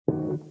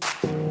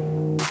Welcome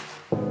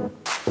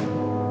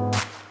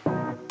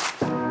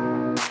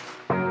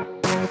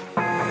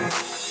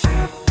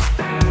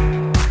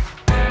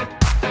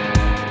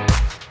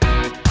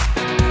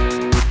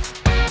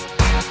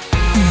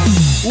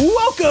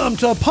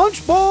to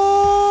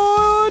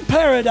Punchboard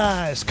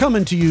Paradise,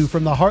 coming to you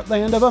from the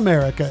heartland of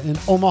America in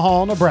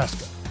Omaha,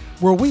 Nebraska,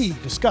 where we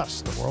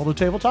discuss the world of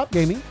tabletop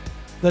gaming,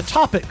 the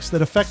topics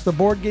that affect the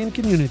board game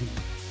community,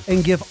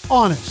 and give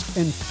honest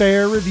and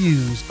fair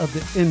reviews of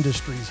the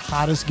industry's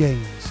hottest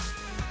games.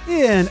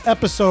 In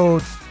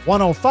episode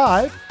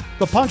 105,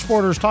 the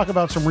Punchboarders talk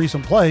about some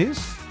recent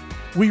plays.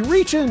 We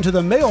reach into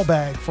the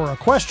mailbag for a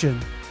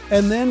question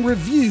and then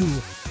review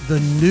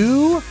the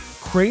new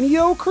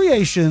Cranio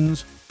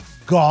Creations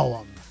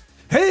Golem.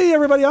 Hey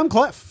everybody, I'm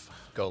Clef.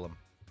 Golem.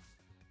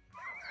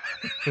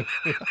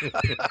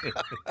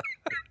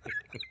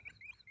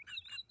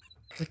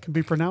 It can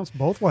be pronounced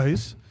both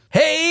ways.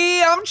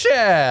 Hey, I'm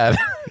Chad.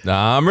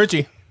 I'm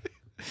Richie.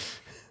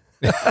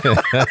 This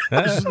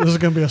is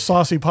going to be a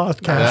saucy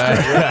podcast.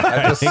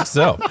 I think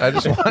so. I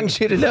just wanted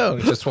you to know.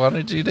 Just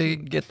wanted you to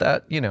get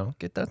that,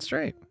 get that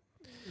straight.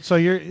 So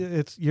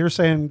you're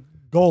saying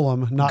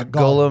Golem, not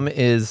Golem.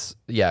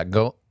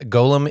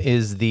 Golem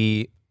is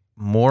the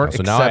more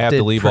So now I have accepted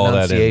to leave all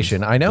that in.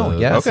 pronunciation. I know.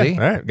 Yeah. Okay, See,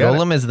 all right, got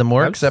Golem it. is the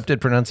more accepted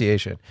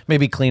pronunciation.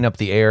 Maybe clean up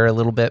the air a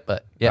little bit,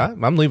 but yeah.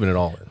 I'm leaving it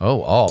all in.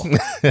 Oh, all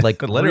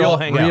like Let it all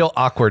hang real out.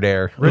 awkward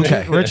air.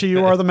 Richie,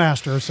 you are the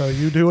master, so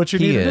you do what you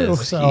need He to do.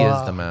 is. So, He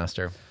is the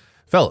master.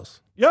 Fellas,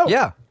 Yo.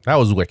 Yeah. that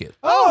was wicked.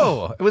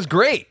 Oh, it was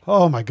great.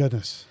 Oh my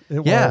goodness.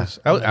 It Yeah. was.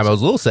 I was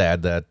a little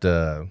sad that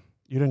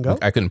You didn't go?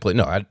 I couldn't play.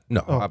 No,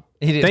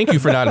 He didn't. thank you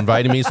for not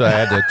inviting me, so I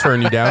had to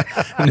turn you down.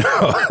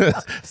 No,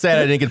 sad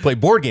I didn't get to play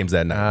board games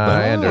that night.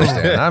 I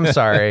understand.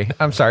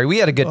 I'm sorry. We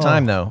had a good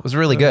time though. It was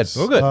really good.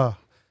 Well, good.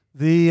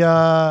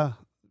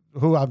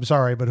 I'm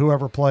sorry, but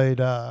whoever played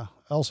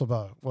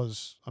Elphaba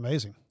was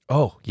amazing.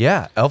 Oh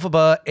yeah,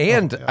 Elphaba,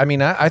 and I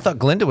mean, I thought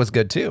Glinda was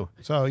good too.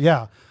 So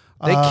yeah.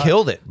 They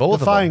killed it. Both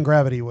Defying of them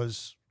Gravity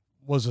was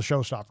a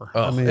showstopper.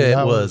 Oh, it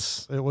that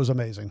was. it was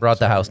amazing. brought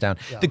the house down.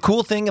 Yeah. The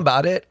cool thing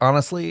about it,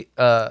 honestly,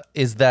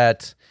 is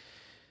that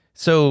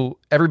so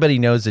everybody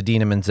knows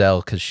Idina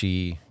Menzel because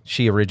she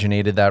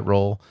originated that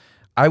role.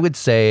 I would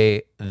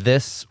say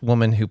this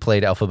woman who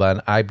played Elphaba,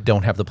 and I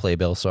don't have the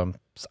playbill, so I'm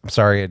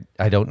sorry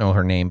I don't know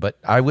her name, but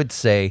I would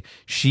say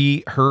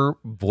her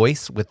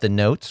voice with the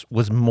notes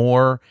was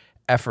more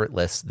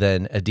effortless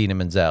than Idina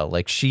Menzel.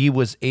 Like she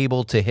was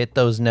able to hit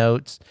those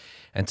notes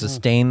and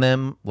sustain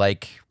them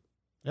like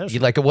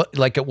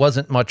it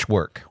wasn't much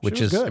work, which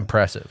was is good.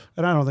 impressive.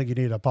 And I don't think you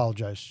need to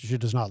apologize. She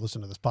does not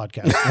listen to this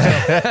podcast.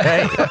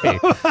 Hey,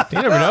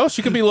 you never know.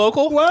 She could be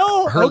local.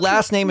 Well, Her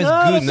last name is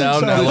Guzman.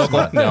 No,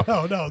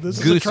 this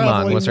is a Guzman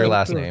traveling was her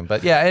last tour. name.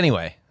 But yeah,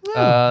 anyway,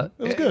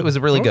 it was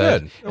really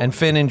good. good. And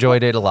Finn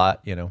enjoyed it a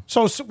lot,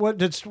 So what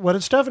did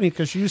Stephanie?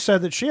 Because you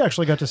said that she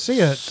actually got to see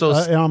it So,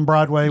 on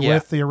Broadway yeah.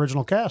 with the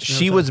original cast. and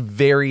She everything. was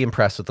very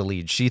impressed with the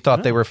lead. She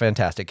thought they were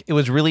fantastic. It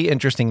was really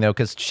interesting, though,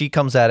 because she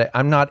comes at it.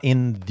 I'm not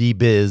in the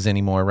biz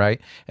anymore, right?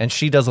 And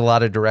she does a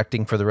lot of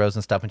directing for the Rose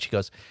and stuff. And she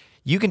goes,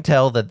 you can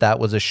tell that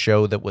was a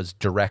show that was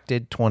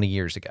directed 20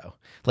 years ago.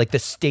 Like the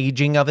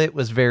staging of it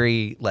was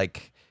very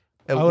like...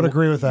 I would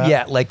agree with that.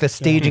 Yeah, like the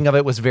staging of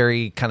it was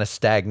very kind of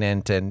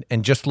stagnant and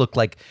just looked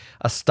like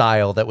a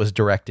style that was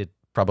directed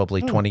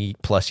probably 20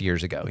 plus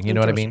years ago. You know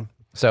what I mean?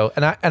 So,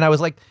 and I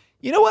was like,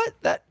 you know what?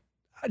 That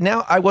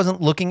now I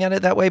wasn't looking at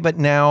it that way, but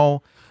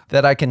now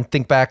that I can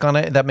think back on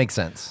it, that makes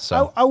sense.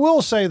 So, I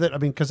will say that,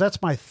 because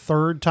that's my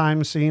third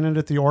time seeing it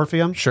at the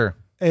Orpheum. sure.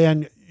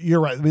 And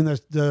you're right.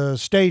 The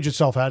stage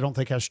itself, I don't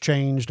think has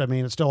changed.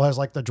 It still has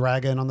like the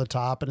dragon on the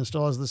top, and it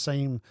still has the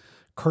same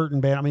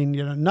curtain band.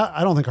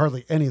 I don't think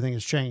hardly anything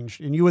has changed.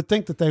 And you would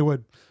think that they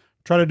would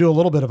try to do a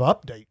little bit of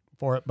update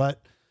for it,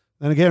 but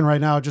then again, right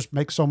now it just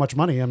makes so much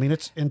money.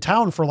 It's in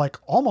town for like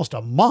almost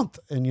a month,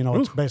 and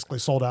it's basically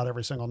sold out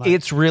every single night.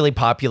 It's really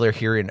popular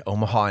here in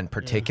Omaha in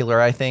particular,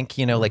 I think.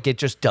 Like it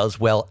just does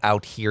well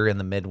out here in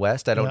the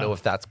Midwest. I don't know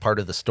if that's part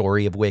of the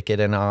story of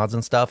Wicked and Oz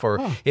and stuff, or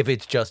if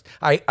it's just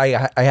I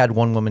had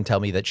one woman tell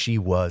me that she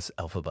was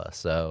Elphaba.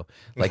 So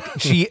like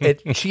she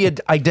had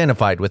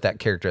identified with that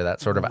character,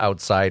 that sort of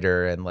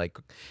outsider, and like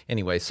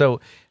anyway. So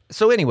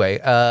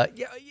anyway,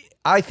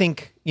 I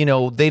think,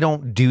 they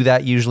don't do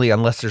that usually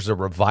unless there's a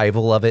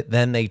revival of it.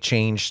 Then they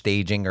change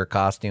staging or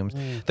costumes.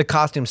 The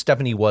costumes,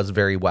 Stephanie was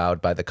very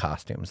wowed by the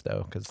costumes,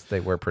 though, because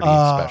they were pretty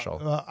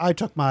special. I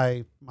took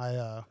my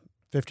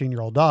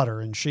 15-year-old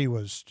daughter, and she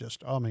was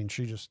just,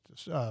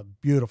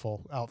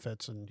 beautiful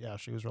outfits. And yeah,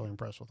 she was really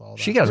impressed with all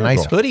that. She got a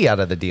nice hoodie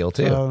out of the deal,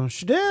 too. So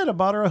she did. I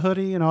bought her a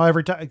hoodie,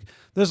 every time.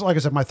 This is, like I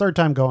said, my third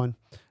time going.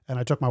 And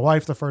I took my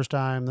wife the first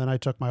time, then I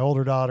took my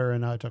older daughter,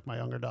 and I took my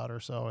younger daughter.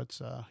 So it's,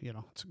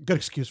 it's a good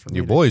excuse for me.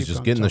 Your to boys keep just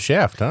going. getting the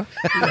shaft, huh?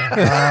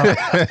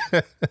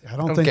 I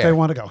don't think they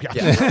want to go.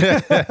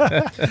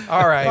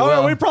 All right.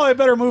 Well, we probably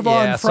better move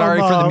on. Yeah, From, sorry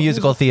for the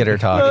musical theater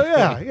talk.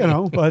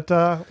 But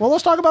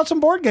let's talk about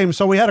some board games.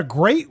 So we had a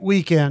great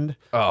weekend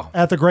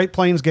at the Great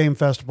Plains Game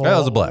Festival. That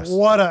was a blast.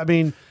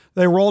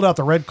 They rolled out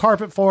the red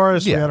carpet for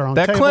us. We Yeah, had our own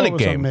that table. clinic It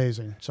was game.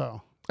 amazing.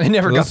 So It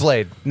never got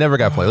played. Never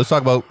got played. Let's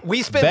talk about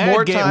We spent bad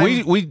more game.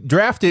 time- We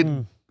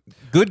drafted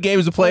good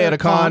games to play at a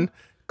con.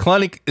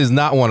 Clinic is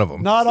not one of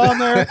them. not on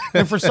there.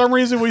 And for some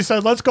reason, we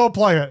said, let's go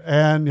play it.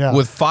 And yeah.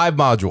 With 5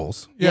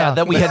 modules. Yeah,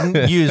 that we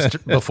hadn't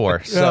used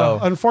before. So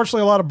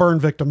unfortunately, a lot of burn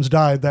victims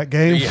died that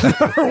game.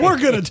 We're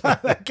going to die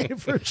that game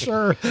for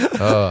sure.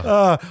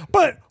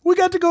 But we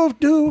got to go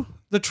do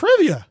the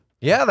trivia.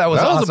 yeah, that was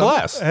That was awesome. a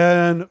blast.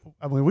 And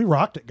I mean, we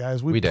rocked it,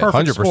 guys. We We did.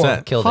 perfect 100%.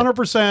 score. Killed it.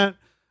 100%.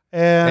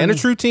 And And a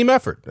true team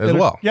effort as And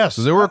well. yes.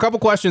 'Cause there were a couple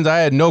questions I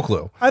had no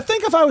clue. I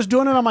think if I was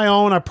doing it on my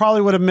own, I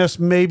probably would have missed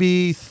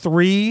maybe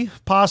 3,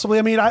 possibly.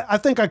 I mean, I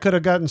think I could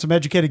have gotten some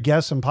educated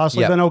guess and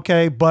possibly Yep. been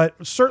okay, but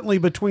certainly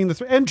between the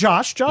 3. And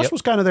Josh Yep.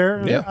 was kind of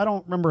there. Yep. I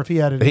don't remember if he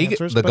had any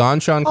answers. The but-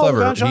 Gonchon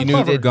Clever. Gonchon He knew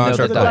Clever. Gonchon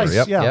Know the Clever. dice,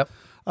 Yep. yeah. Yep.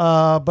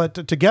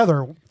 But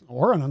together,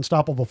 we're an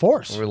unstoppable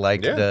force. We're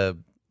like Yeah. the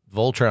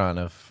Voltron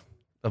of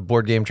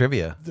board game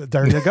trivia.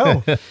 There you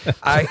go.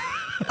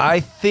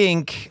 I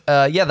think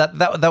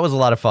that was a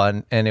lot of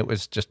fun, and it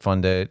was just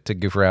fun to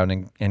goof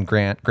around, and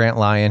Grant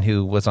Lyon,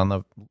 who was on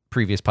the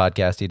previous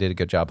podcast, he did a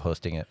good job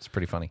hosting it. It's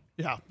pretty funny.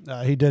 Yeah,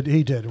 he did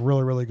a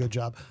really, really good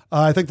job.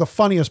 I think the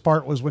funniest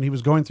part was when he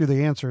was going through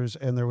the answers,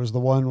 and there was the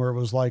one where it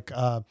was like,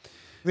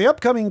 the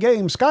upcoming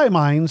game Sky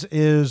Mines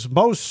is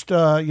most,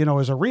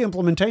 is a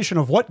re-implementation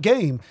of what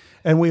game?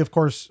 And we, of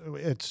course,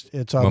 it's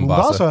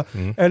Mombasa.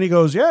 Mm-hmm. And he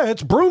goes, yeah,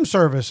 it's Broom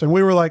Service. And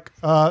we were like,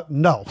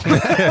 no,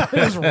 it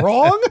is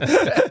wrong.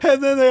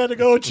 And then they had to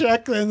go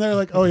check, and they're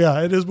like, oh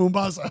yeah, it is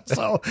Mombasa.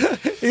 So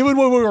even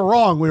when we were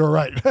wrong, we were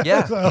right.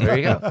 Yeah, there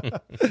you go.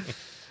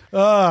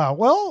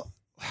 Well,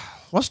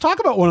 let's talk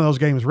about one of those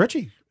games,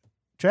 Richie.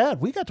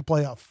 Chad, we got to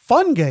play a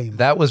fun game.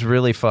 That was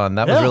really fun.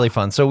 That was Yeah. really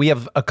fun. So we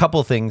have a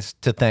couple things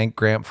to thank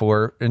Grant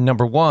for.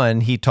 Number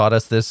one, he taught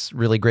us this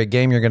really great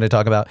game you're going to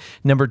talk about.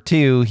 Number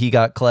two, he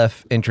got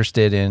Clef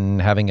interested in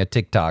having a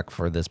TikTok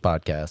for this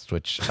podcast,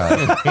 which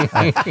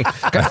I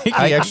think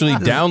he actually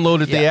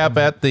downloaded the app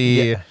at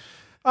the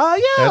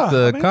At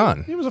the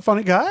con. He was a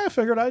funny guy. I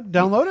figured I'd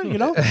download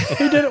it.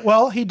 He did it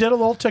well. He did a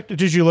little TikTok.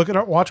 Did you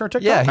watch our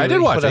TikTok? Yeah, I did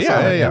watch put it. us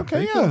on Yeah, it. yeah.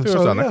 Okay, He yeah. threw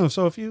us on there.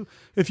 So if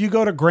you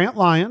go to Grant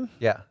Lyon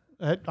yeah.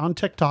 on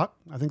TikTok,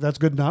 I think that's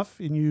good enough,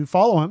 and you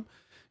follow him,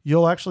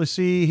 you'll actually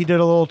see he did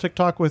a little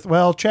TikTok with.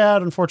 Well,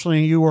 Chad,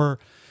 unfortunately,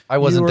 I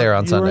wasn't there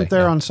on you Sunday. weren't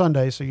there Yeah. on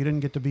Sunday, so you didn't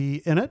get to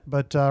be in it.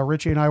 But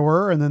Richie and I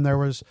were, and then there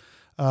was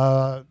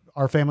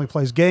our family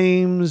plays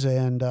games,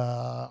 and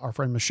our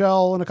friend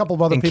Michelle, and a couple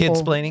of other And people.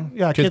 Kidsplaining?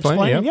 Yeah,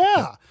 Kidsplaining,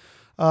 yeah.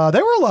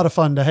 They were a lot of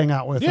fun to hang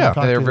out with. Yeah, and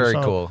talk they're to, very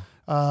so, cool.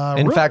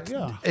 really,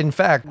 yeah. In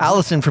fact,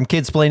 Allison from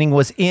Kidsplaining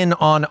was in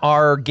on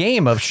our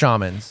game of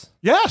shamans.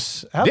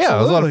 Yes, absolutely. Yeah,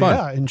 it was a lot of fun.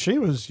 Yeah, and she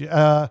was,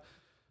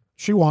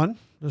 she won.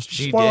 Just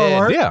She spoiler did.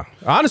 alert. Yeah.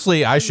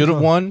 Honestly, I should have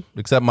won,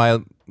 except my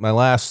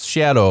last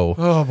Shadow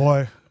Oh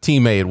boy,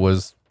 teammate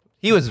was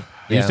He was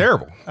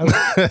terrible.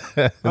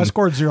 I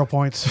scored 0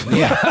 points.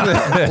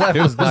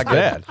 It was not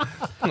bad.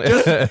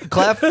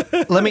 Clef,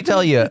 let me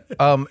tell you,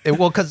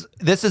 because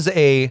this is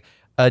a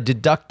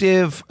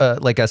deductive,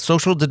 like a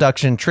social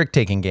deduction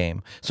trick-taking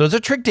game. So it's a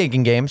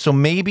trick-taking game. So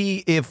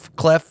maybe if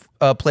Clef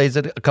plays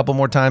it a couple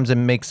more times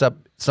and makes up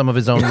some of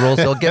his own rules,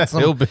 he'll get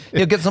some.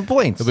 He'll get some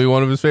points. It'll be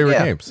one of his favorite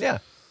yeah, games. yeah.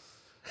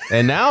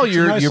 And now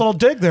you're Nice little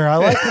dig there. I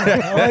like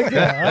that.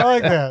 I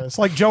like that. It's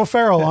like Joe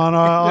Farrell on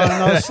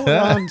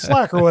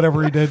Slack or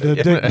whatever he did to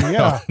dig me.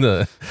 Yeah.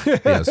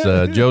 Yes,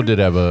 Joe did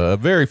have a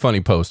very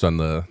funny post on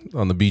the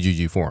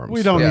BGG forums.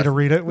 We don't Yeah. need to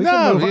read it. We No,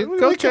 can move on.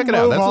 go We check can it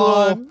out. move That's a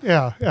on.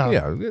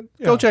 little-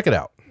 Yeah. Go check it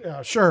out.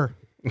 Yeah, sure.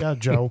 Yeah,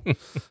 Joe.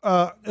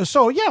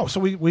 So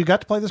we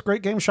got to play this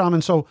great game,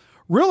 Shaman. So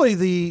really,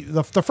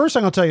 the first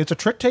thing I'll tell you, it's a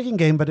trick taking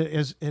game, but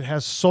it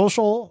has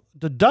social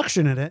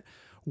deduction in it,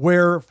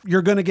 where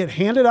you're going to get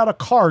handed out a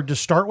card to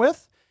start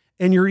with,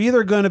 and you're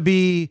either going to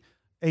be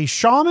a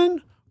shaman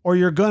or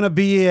you're going to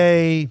be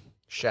a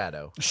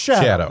Shadow.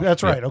 shadow.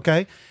 That's right. Yeah.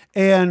 Okay.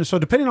 And so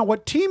depending on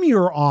what team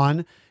you're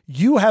on,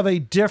 you have a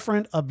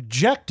different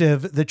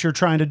objective that you're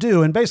trying to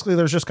do. And basically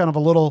there's just kind of a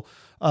little,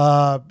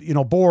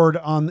 board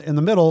in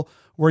the middle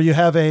where you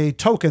have a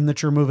token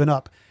that you're moving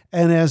up.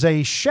 And as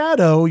a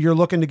shadow, you're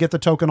looking to get the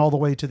token all the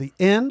way to the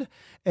end.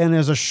 And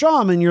as a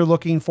shaman, you're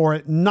looking for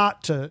it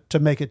not to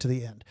make it to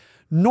the end.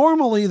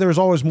 Normally there's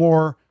always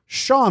more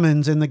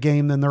shamans in the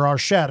game than there are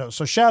shadows.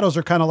 So shadows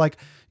are kind of like,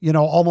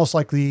 almost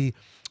like the,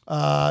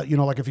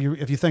 like if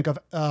you think of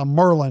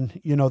Merlin,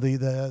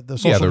 the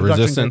social the deduction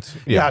resistance.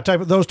 game. Yeah.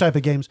 Those type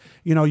of games.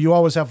 You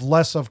always have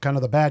less of kind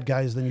of the bad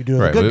guys than you do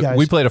Right. the good guys.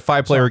 We played a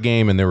 5-player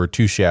game and there were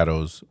 2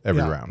 shadows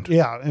every round.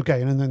 Yeah.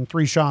 Okay. And then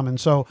 3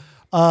 shamans. So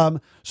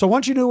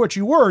once you knew what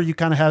you were, you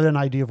kind of had an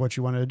idea of what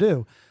you wanted to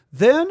do.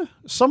 Then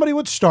somebody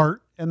would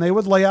start and they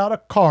would lay out a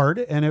card,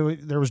 and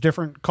there was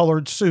different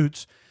colored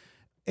suits.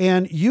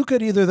 And you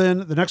could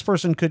the next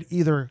person could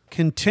either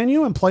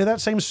continue and play that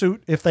same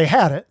suit if they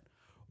had it,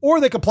 or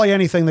they could play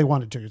anything they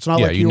wanted to. It's not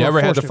like you were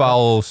never had forced to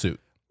follow suit.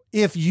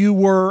 If you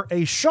were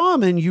a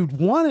shaman, you'd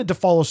wanted to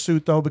follow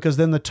suit though, because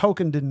then the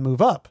token didn't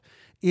move up.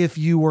 If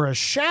you were a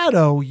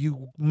shadow,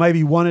 you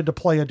maybe wanted to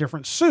play a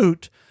different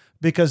suit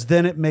because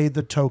then it made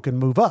the token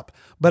move up.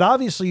 But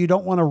obviously you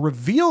don't want to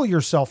reveal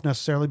yourself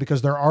necessarily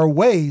because there are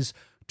ways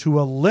to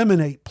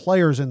eliminate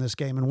players in this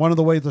game. And one of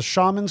the ways the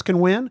shamans can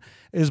win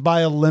is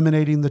by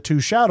eliminating the 2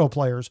 shadow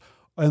players.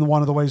 And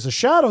one of the ways the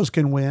shadows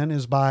can win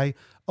is by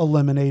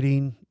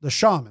eliminating the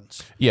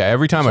shamans. Yeah,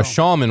 every time a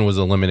shaman was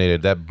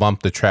eliminated, that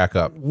bumped the track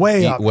up.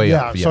 Way up.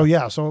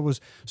 So it was,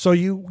 so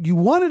you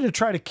wanted to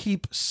try to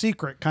keep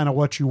secret kind of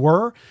what you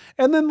were.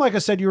 And then, like I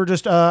said, you were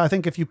just, I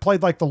think if you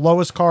played like the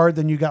lowest card,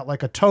 then you got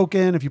like a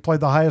token. If you played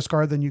the highest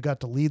card, then you got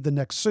to lead the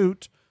next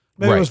suit.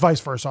 Maybe it was vice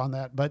versa on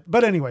that.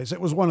 But anyways,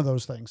 it was one of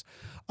those things.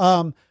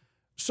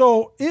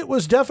 So it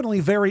was definitely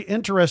very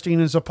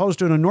interesting as opposed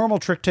to in a normal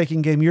trick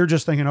taking game. You're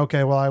just thinking,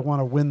 okay, well, I want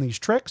to win these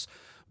tricks.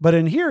 But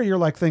in here, you're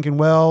like thinking,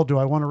 well, do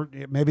I want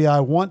to, maybe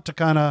I want to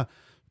kind of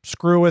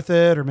screw with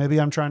it, or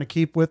maybe I'm trying to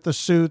keep with the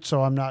suit,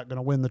 so I'm not going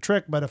to win the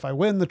trick. But if I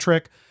win the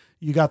trick,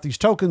 you got these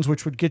tokens,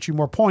 which would get you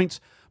more points.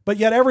 But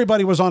yet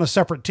everybody was on a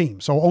separate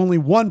team. So only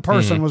one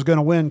person was going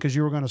to win because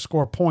you were going to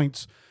score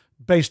points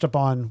based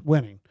upon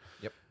winning.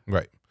 Yep.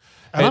 Right.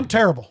 And I'm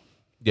terrible.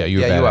 Yeah,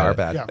 you are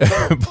bad.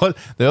 Yeah. But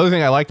the other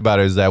thing I liked about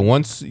it is that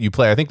once you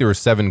play, I think there were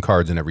 7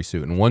 cards in every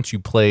suit. And once you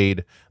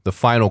played the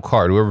final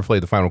card, whoever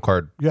played the final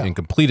card and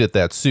completed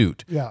that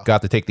suit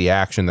got to take the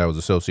action that was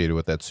associated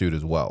with that suit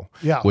as well.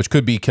 Yeah. Which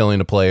could be killing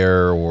a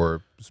player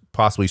or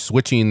possibly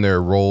switching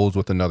their roles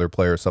with another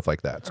player, stuff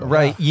like that. So.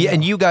 Right. Yeah.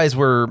 And you guys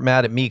were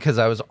mad at me because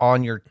I was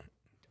on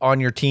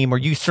your team, or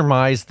you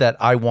surmised that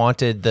I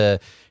wanted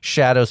the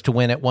shadows to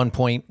win at one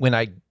point when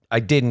I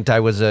didn't.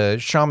 I was a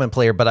shaman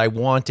player, but I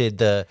wanted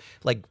the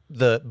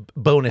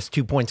bonus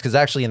 2 points because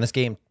actually in this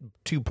game,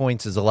 2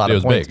 points is a lot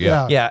of points. Big,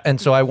 yeah. And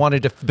so I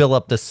wanted to fill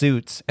up the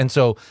suits. And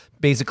so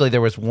basically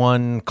there was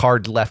one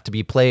card left to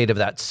be played of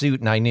that suit,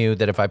 and I knew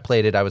that if I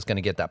played it, I was going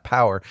to get that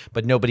power,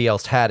 but nobody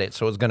else had it,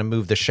 so it was going to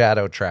move the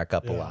shadow track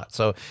up a lot.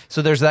 So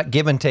there's that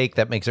give and take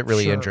that makes it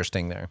really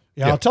interesting there.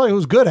 Yeah, I'll tell you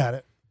who's good at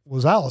it.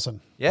 Was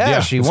Allison.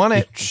 Yeah, she won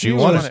it. She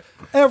won it.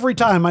 Every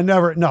time. I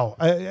never.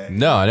 I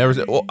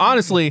never. Well,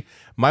 honestly,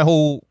 my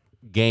whole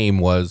game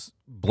was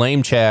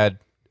blame Chad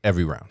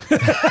every round.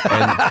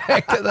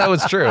 That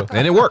was true.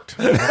 And it worked.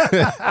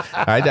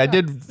 I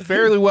did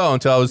fairly well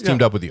until I was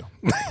teamed up with you.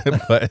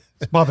 But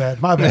My bad.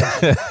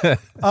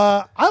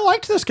 I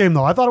liked this game,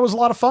 though. I thought it was a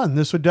lot of fun.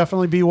 This would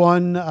definitely be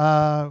one.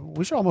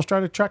 We should almost try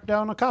to track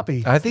down a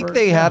copy. I think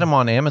they had them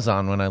on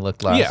Amazon when I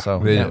looked last. Yeah. So,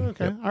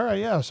 Okay. Yep. All right.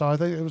 Yeah. So I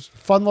think it was a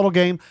fun little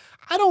game.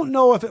 I don't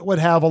know if it would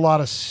have a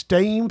lot of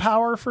staying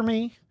power for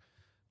me,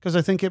 because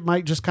I think it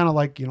might just kind of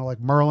like, like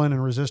Merlin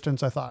and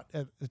Resistance. I thought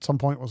at some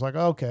point was like,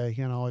 okay,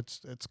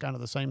 it's kind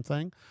of the same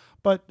thing.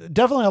 But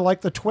definitely I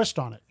like the twist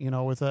on it,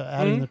 with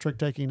adding the trick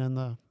taking and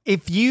the...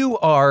 If you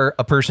are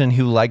a person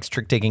who likes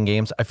trick taking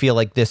games, I feel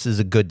like this is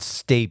a good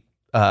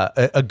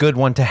a good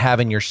one to have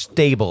in your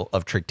stable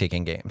of trick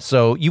taking games.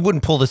 So you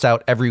wouldn't pull this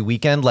out every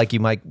weekend like you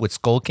might with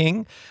Skull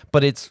King,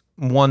 but it's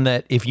one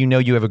that if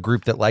you have a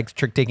group that likes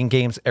trick taking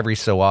games, every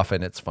so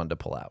often it's fun to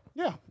pull out.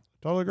 Yeah,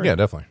 totally agree. Yeah,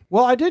 definitely.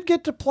 Well, I did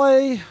get to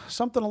play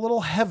something a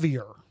little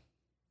heavier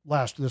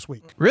this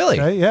week. Really?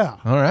 Okay, yeah.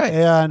 All right.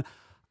 And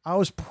I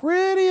was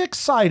pretty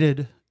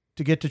excited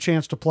to get the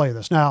chance to play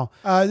this. Now,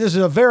 this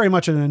is very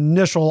much an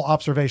initial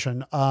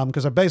observation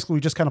because we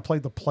just kind of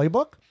played the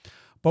playbook,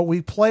 but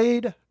we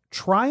played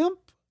Triumph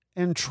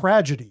and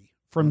Tragedy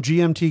from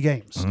GMT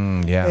Games.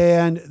 Yeah.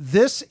 And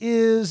this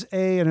is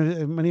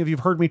and many of you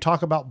have heard me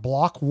talk about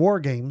block war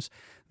games.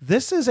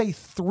 This is a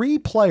true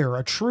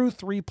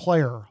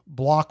 3-player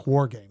block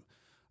war game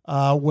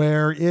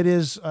where it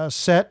is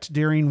set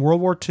during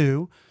World War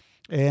II.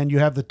 And you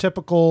have the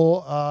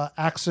typical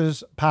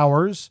Axis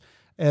powers,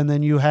 and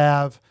then you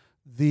have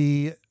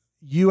the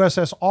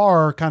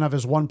USSR kind of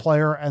as one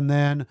player, and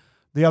then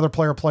the other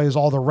player plays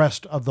all the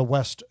rest of the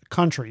West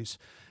countries.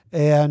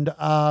 And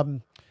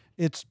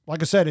it's,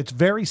 like I said, it's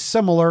very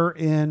similar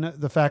in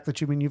the fact that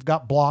you've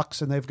got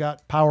blocks and they've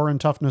got power and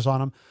toughness on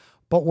them.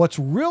 But what's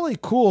really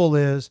cool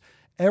is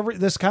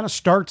this kind of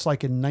starts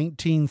like in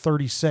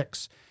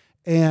 1936,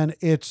 and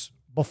it's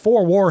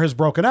before war has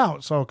broken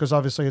out. So, because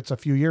obviously it's a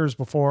few years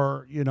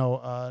before,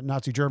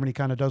 Nazi Germany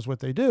kind of does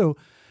what they do.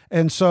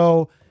 And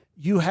so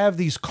you have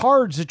these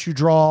cards that you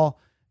draw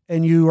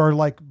and you are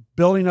like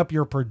building up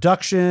your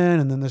production.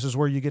 And then this is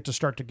where you get to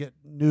start to get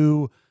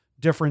new,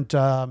 different,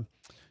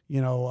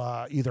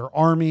 either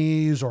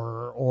armies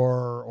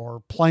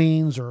or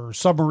planes or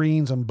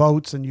submarines and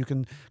boats. And you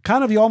can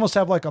you almost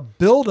have like a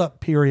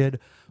buildup period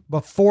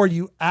before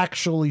you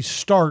actually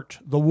start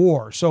the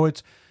war. So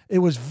it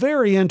was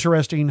very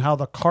interesting how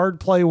the card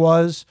play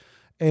was.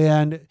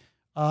 And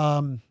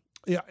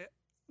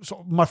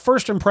so my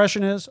first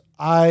impression is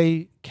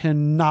I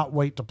cannot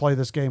wait to play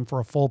this game for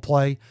a full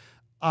play.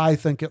 I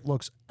think it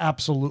looks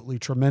absolutely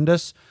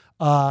tremendous.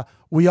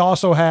 We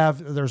also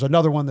there's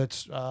another one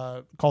that's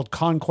called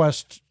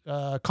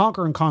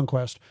Conquer and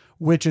Conquest,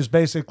 which is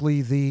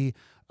basically the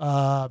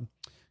kind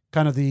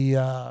of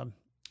the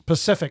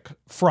Pacific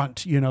front,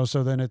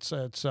 so then it's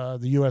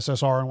the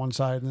USSR on one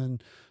side and then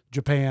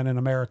Japan and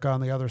America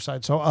on the other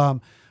side. So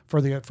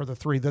for the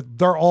three,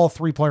 they're all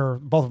 3-player.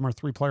 Both of them are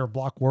 3-player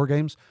block war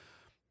games.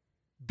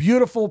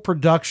 Beautiful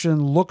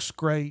production, looks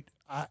great.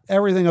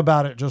 Everything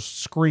about it just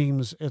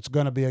screams it's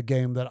going to be a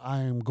game that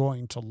I am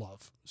going to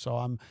love. So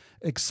I'm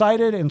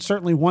excited, and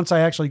certainly once I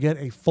actually get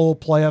a full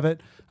play of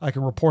it, I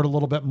can report a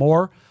little bit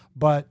more.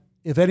 But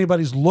if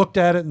anybody's looked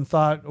at it and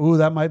thought, ooh,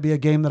 that might be a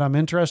game that I'm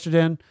interested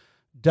in,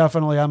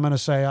 definitely I'm going to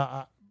say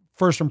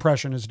first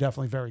impression is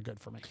definitely very good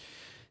for me.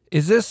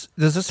 Does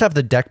this have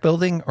the deck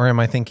building, or am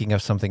I thinking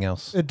of something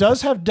else? It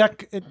does have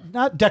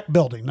not deck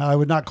building. No, I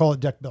would not call it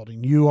deck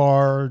building. You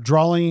are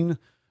drawing.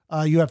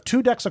 You have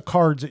 2 decks of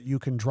cards that you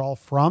can draw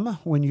from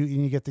when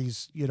you get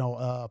these,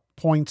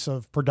 points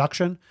of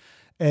production.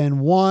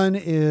 And one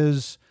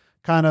is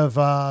kind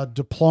of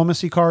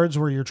diplomacy cards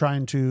where you're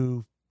trying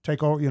to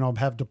take over,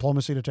 have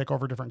diplomacy to take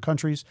over different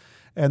countries.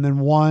 And then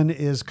one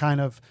is kind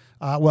of,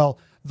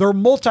 they're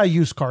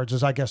multi-use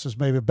cards, I guess is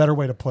maybe a better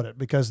way to put it,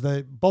 because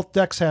both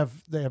decks have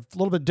a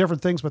little bit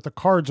different things, but the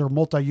cards are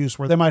multi-use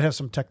where they might have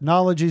some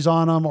technologies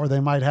on them, or they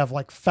might have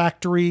like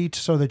factory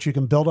so that you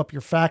can build up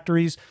your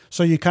factories.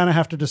 So you kind of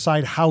have to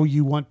decide how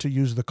you want to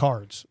use the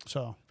cards.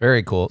 So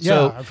very cool. Yeah,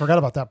 so, I forgot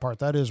about that part.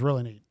 That is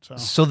really neat.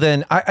 So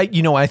then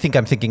I think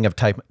I'm thinking of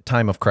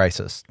Time of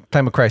Crisis.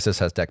 Time of Crisis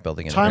has deck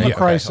building in it. Time of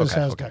Crisis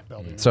has deck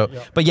building. So,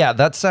 but yeah,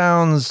 that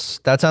sounds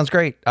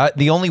great.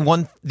 The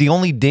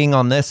only ding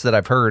on this that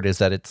I've heard is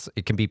that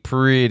it can be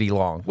pretty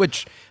long,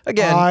 which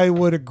again, I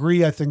would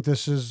agree. I think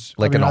this is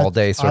like an all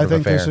day sort of affair.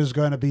 I think this is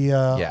going to be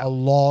a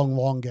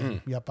long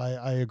game. Yep.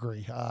 I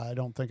agree. I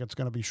don't think it's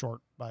going to be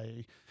short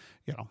by,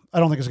 I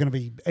don't think it's going to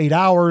be 8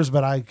 hours,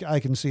 but I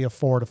can see a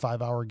 4 to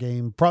 5 hour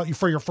game probably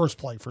for your first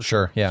play for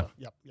sure. Sure. Yeah. So,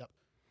 yep.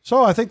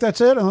 So I think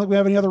that's it. I don't think we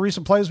have any other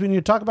recent plays we need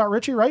to talk about,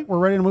 Richie, right? We're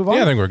ready to move on?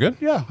 Yeah, I think we're good.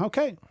 Yeah.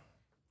 Okay.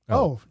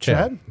 Oh,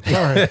 Chad.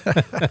 Sorry.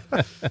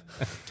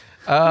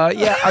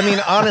 Yeah, I mean,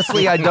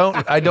 honestly, I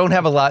don't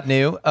have a lot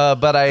new,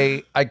 but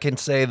I can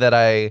say that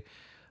I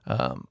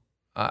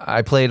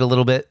played a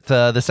little bit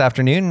this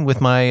afternoon with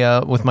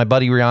my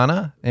buddy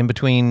Rihanna in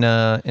between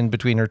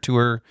her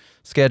tour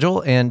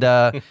schedule, and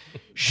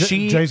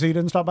Jay-Z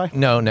didn't stop by?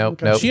 No.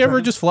 Okay. Does she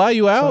ever just fly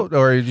you out,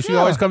 or she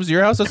always comes to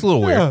your house? That's a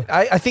little weird.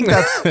 I think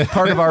that's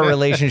part of our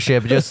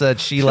relationship, just that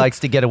she likes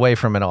to get away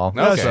from it all.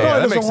 Okay, she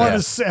probably doesn't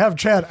want to have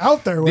Chad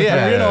out there with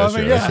her.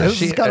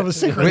 This is kind of a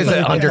secret. It's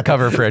an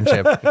undercover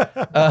friendship.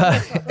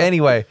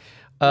 Anyway.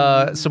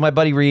 So my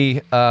buddy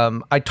Ree,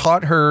 I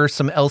taught her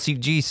some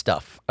LCG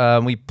stuff.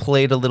 We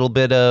played a little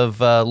bit of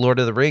Lord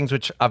of the Rings,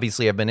 which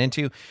obviously I've been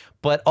into,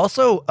 but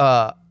also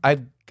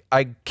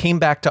I came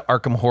back to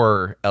Arkham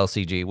Horror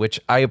LCG, which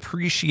I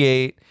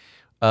appreciate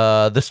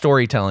the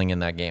storytelling in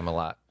that game a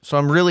lot. So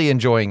I'm really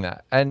enjoying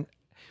that. And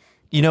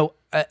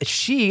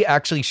she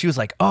was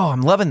like, "Oh,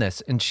 I'm loving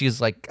this," and she's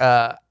like,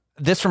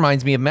 "This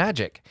reminds me of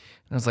Magic,"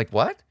 and I was like,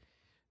 "What?"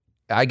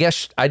 I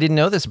guess I didn't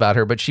know this about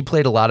her, but she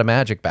played a lot of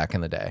Magic back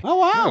in the day. Oh,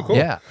 wow. Oh, cool.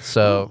 Yeah.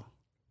 So,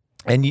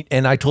 and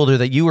I told her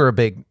that you were a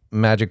big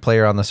Magic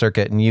player on the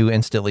circuit, and you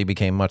instantly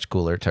became much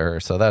cooler to her.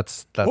 So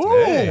that's Ooh,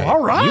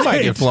 all right. You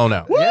might get flown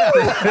out. Yeah.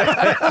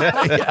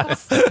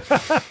 Yes.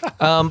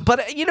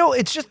 But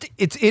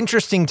it's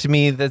interesting to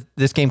me that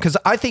this game, because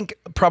I think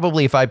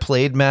probably if I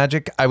played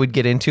Magic, I would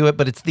get into it.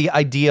 But it's the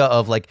idea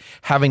of like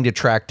having to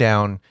track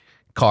down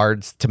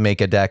cards to make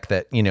a deck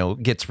that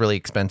gets really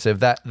expensive.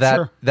 That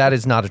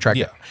is not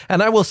attractive. Yeah.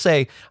 And I will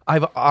say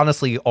I've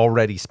honestly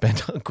already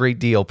spent a great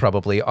deal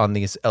probably on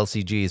these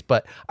LCGs,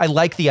 but I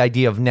like the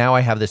idea of now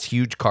I have this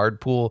huge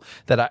card pool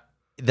that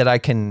I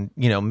can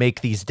make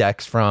these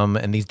decks from,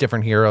 and these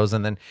different heroes,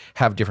 and then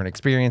have different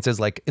experiences.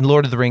 Like in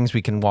Lord of the Rings,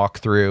 we can walk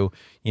through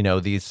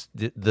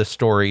the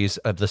stories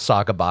of the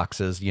saga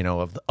boxes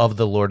of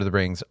the Lord of the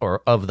Rings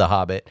or of the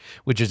Hobbit,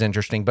 which is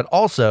interesting. But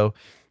also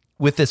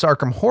with this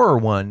Arkham Horror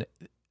one,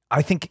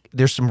 I think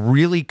there's some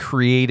really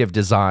creative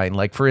design.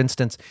 Like, for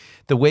instance,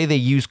 the way they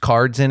use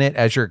cards in it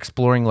as you're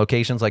exploring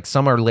locations, like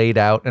some are laid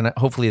out, and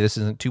hopefully this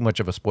isn't too much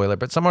of a spoiler,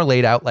 but some are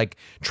laid out like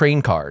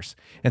train cars.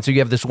 And so you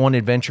have this one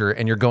adventure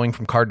and you're going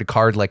from card to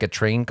card like a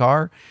train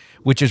car,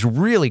 which is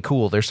really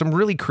cool. There's some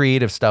really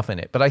creative stuff in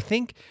it. But I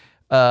think,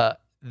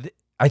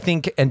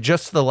 and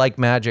just the like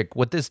Magic,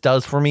 what this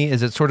does for me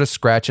is it sort of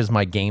scratches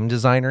my game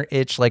designer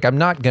itch. Like, I'm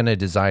not going to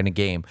design a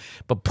game,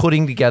 but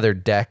putting together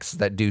decks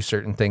that do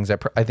certain things,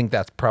 I think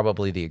that's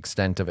probably the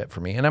extent of it for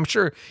me. And I'm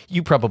sure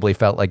you probably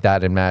felt like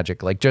that in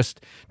Magic, like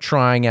just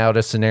trying out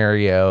a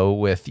scenario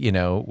with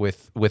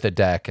a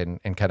deck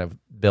and kind of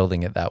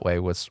building it that way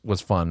was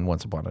fun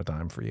once upon a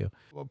time for you.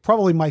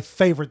 Probably my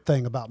favorite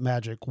thing about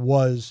Magic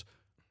was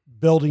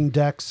building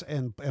decks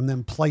and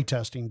then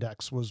playtesting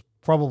decks was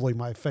probably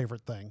my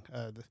favorite thing.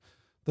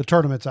 The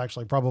tournaments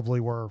actually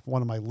probably were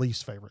one of my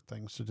least favorite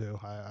things to do.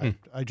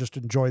 I just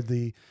enjoyed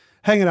the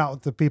hanging out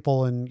with the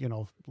people and,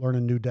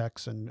 learning new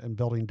decks and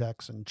building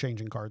decks and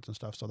changing cards and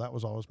stuff. So that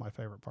was always my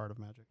favorite part of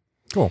Magic.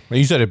 Cool. And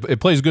you said it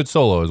plays good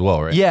solo as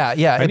well, right?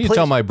 Yeah. I need to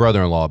tell my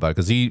brother-in-law about it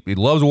because he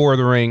loves War of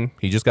the Ring.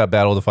 He just got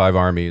Battle of the Five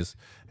Armies.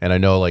 and I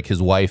know like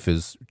his wife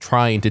is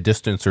trying to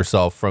distance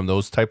herself from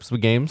those types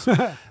of games.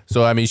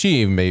 So I mean,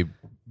 she even may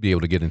be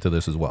able to get into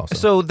this as well.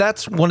 So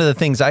that's one of the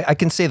things I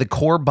can say. The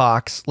core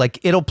box, like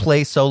it'll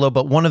play solo,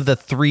 but one of the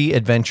 3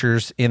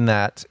 adventures in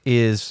that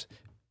is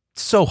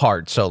so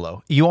hard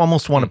solo. You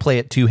almost want to play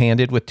it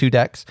two-handed with 2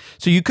 decks.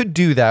 So you could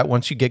do that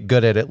once you get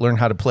good at it, learn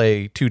how to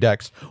play 2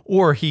 decks,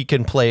 or he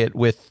can play it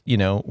with,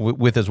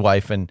 with his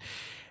wife.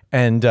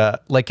 And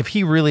like if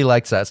he really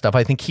likes that stuff,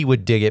 I think he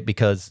would dig it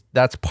because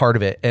that's part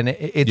of it. And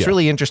it's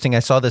really interesting. I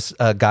saw this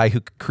guy who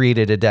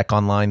created a deck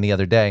online the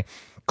other day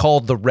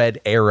called the Red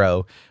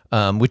Arrow,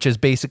 which is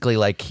basically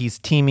like he's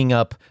teaming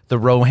up the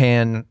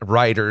Rohan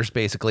riders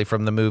basically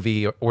from the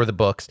movie or the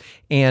books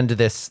and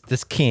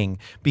this king,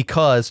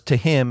 because to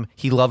him,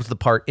 he loves the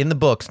part in the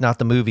books, not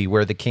the movie,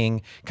 where the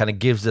king kind of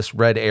gives this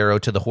red arrow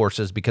to the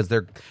horses because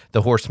they're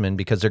the horsemen,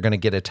 because they're going to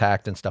get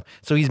attacked and stuff.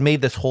 So he's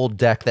made this whole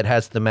deck that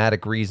has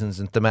thematic reasons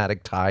and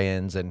thematic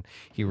tie-ins, and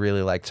he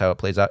really likes how it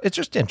plays out. It's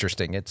just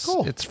interesting. It's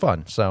cool. It's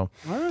fun. So,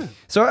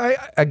 So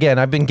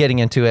I've been getting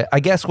into it. I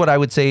guess what I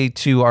would say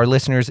to our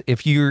listeners,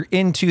 if you're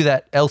into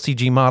that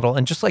LCG model,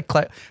 and just like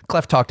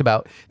Clef talked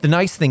about, the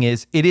nice thing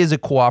is it is a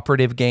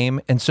cooperative game,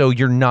 and so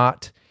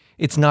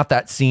it's not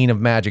that scene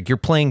of Magic. You're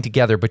playing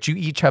together, but you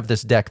each have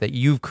this deck that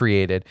you've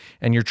created,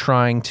 and you're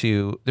trying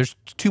to, there's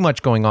too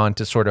much going on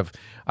to sort of,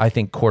 I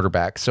think,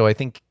 quarterback. So I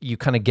think you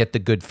kind of get the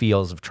good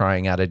feels of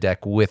trying out a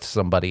deck with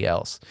somebody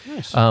else.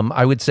 Nice.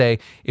 I would say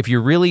if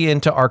you're really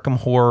into Arkham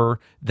Horror,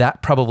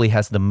 that probably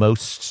has the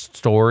most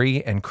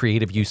story and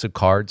creative use of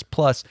cards.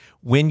 Plus,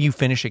 when you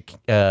finish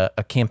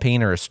a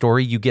campaign or a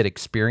story, you get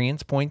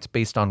experience points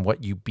based on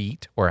what you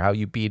beat or how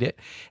you beat it.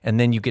 And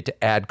then you get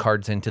to add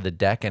cards into the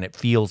deck, and it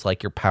feels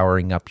like you're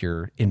powering up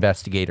your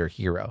investigator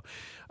hero.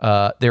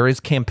 There is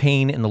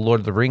campaign in the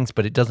Lord of the Rings,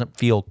 but it doesn't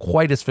feel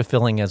quite as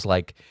fulfilling as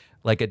like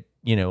a,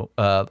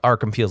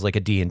 Arkham feels like a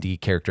D&D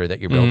character that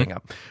you're building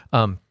up.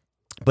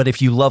 But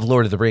if you love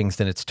Lord of the Rings,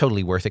 then it's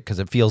totally worth it because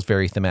it feels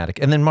very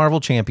thematic. And then Marvel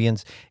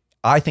Champions,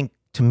 I think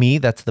to me,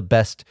 that's the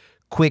best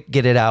quick,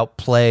 get it out,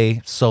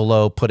 play,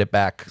 solo, put it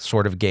back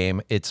sort of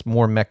game. It's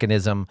more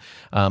mechanism.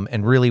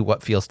 And really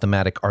what feels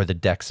thematic are the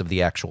decks of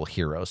the actual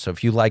heroes. So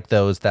if you like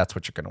those, that's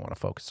what you're going to want to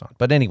focus on.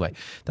 But anyway,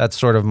 that's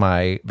sort of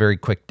my very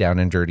quick down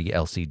and dirty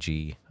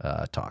LCG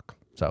talk.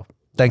 So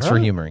thanks for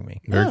humoring me.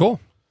 Very cool.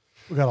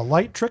 We got a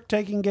light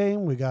trick-taking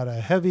game. We got a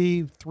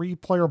heavy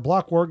 3-player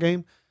block war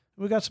game.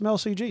 We got some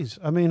LCGs.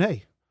 I mean,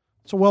 hey,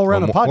 it's a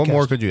well-rounded podcast. What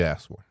more could you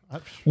ask for?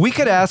 We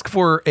could ask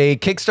for a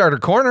Kickstarter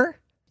corner.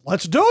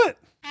 Let's do it.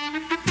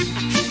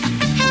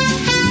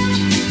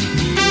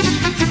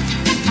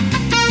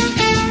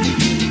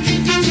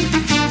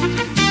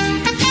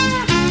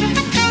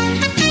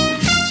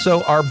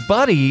 So our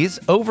buddies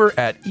over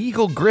at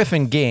Eagle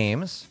Griffin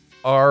Games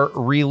are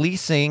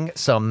releasing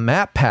some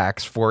map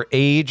packs for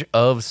Age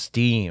of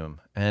Steam.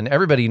 And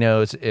everybody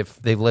knows, if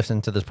they've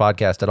listened to this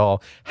podcast at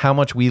all, how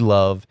much we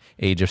love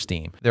Age of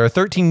Steam. There are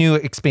 13 new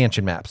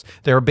expansion maps.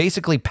 There are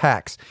basically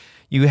packs.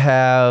 You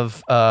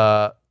have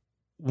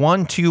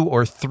 1, 2,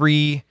 or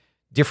 3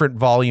 different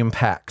volume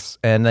packs,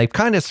 and they've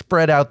kind of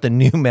spread out the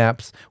new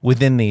maps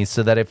within these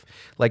so that if,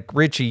 like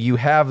Richie, you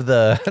have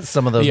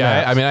some of those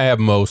maps. I mean, I have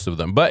most of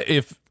them, but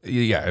if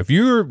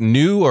you're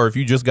new or if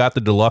you just got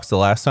the deluxe the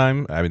last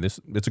time, I mean, it's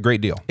a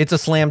great deal. It's a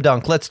slam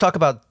dunk. Let's talk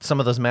about some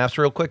of those maps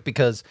real quick,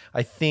 because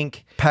I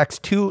think packs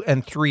 2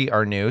 and 3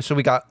 are new. So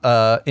we got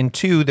in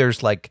 2,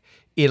 there's like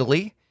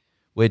Italy,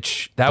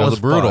 which that was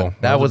brutal. Fun.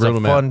 That was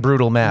a fun,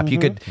 brutal map. Mm-hmm. You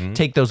could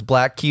take those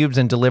black cubes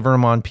and deliver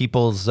them on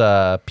people's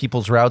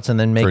routes, and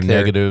then make for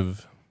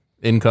negative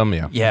income.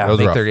 Yeah,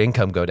 make their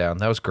income go down.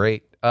 That was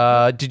great.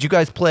 Did you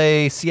guys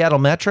play Seattle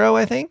Metro?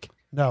 I think.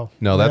 No,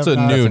 that's a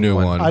new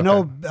one. I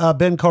know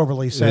Ben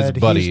Coverly said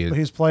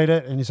he's played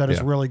it, and he said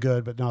it's really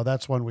good, but no,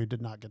 that's one we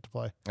did not get to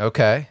play.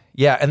 Okay.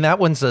 Yeah, and that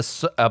one's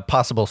a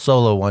possible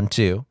solo one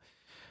too.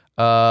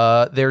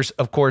 There's,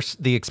 of course,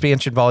 the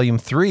expansion volume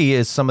 3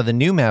 is some of the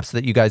new maps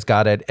that you guys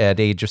got at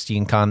Age of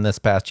Steam Con this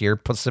past year.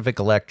 Pacific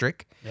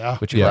Electric,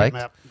 which you liked.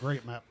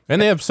 Great map.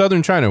 And they have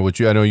Southern China,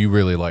 which I know you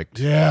really liked.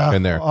 Yeah.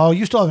 In there. Oh,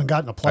 you still haven't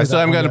gotten to play. I still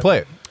haven't gotten to play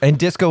it. And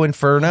Disco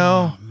Inferno.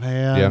 Oh,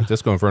 man. Yeah,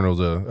 Disco Inferno is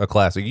a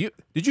classic.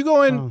 Did you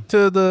go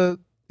into the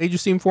Age of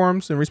Steam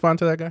forums and respond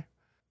to that guy?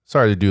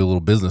 Sorry to do a little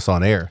business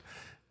on air.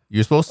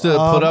 You're supposed to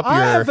put up your...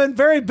 I have been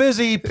very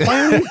busy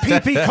planning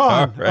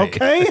PPCon,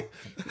 okay?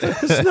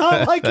 It's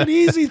not like an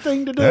easy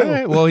thing to do.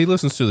 Right. Well, he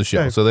listens to the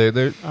show, so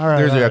there's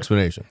your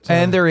explanation. So.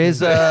 And there is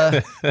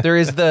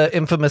the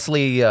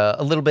infamously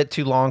a little bit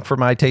too long for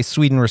my taste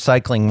Sweden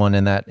Recycling one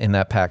in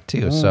that pack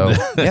too. So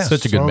that's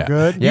such a good map.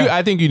 Good. Yeah.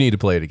 I think you need to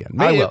play it again.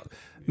 I will.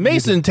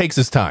 Mason takes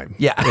his time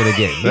in a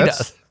game.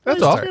 That's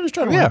all.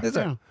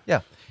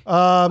 Yeah.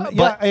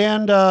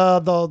 And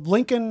the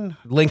Lincoln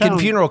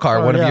Funeral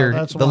Car, one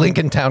of the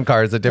Lincoln Town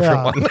Car is a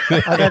different one.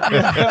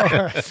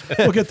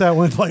 We'll get that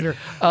one later.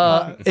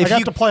 I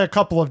got to play a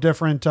couple of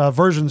different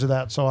versions of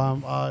that, so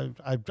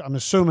I'm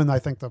assuming I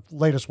think the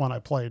latest one I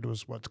played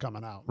was what's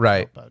coming out.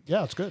 Right. So, but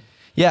yeah, it's good.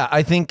 Yeah,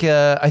 I think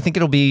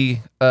it'll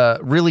be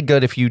really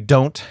good if you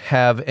don't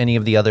have any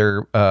of the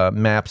other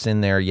maps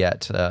in there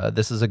yet.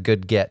 This is a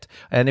good get,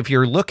 and if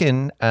you're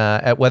looking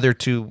at whether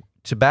to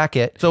back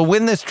it, so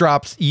when this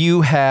drops,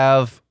 you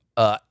have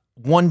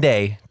 1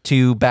 day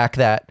to back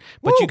that,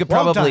 but you could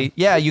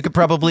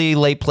probably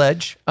late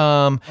pledge.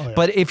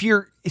 But if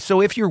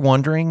you're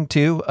wondering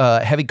too,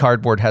 Heavy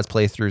Cardboard has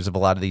playthroughs of a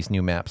lot of these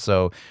new maps,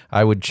 so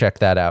I would check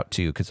that out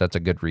too because that's a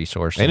good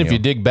resource. And if you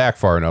dig back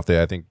far enough,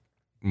 I think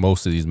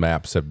most of these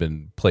maps have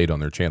been played on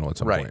their channel at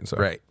some point. So.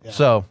 Right. Yeah.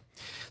 So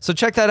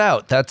check that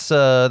out. That's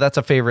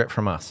a favorite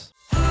from us.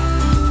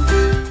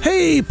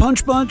 Hey,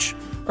 Punch Bunch.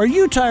 Are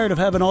you tired of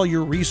having all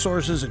your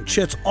resources and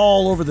chits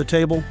all over the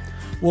table?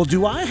 Well,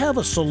 do I have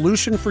a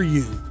solution for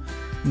you?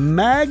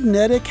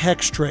 Magnetic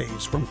hex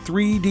trays from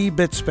 3D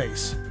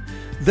BitSpace.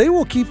 They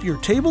will keep your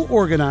table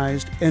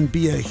organized and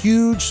be a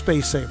huge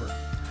space saver.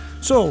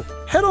 So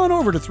head on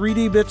over to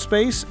 3D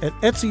BitSpace at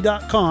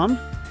Etsy.com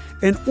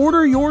and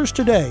order yours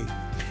today.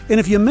 And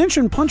if you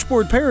mention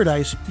Punchboard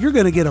Paradise, you're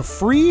going to get a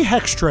free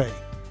hex tray.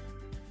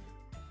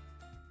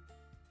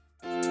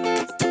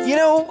 You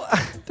know,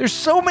 there's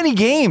so many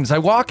games. I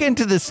walk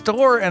into the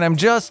store and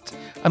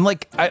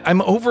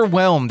I'm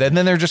overwhelmed. And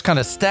then they're just kind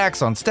of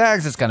stacks on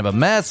stacks. It's kind of a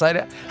mess.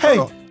 I'm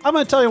going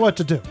to tell you what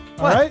to do.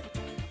 All right?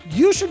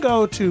 You should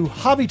go to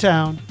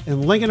Hobbytown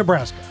in Lincoln,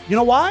 Nebraska. You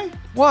know why?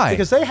 Why?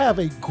 Because they have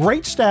a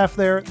great staff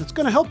there that's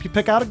going to help you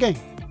pick out a game.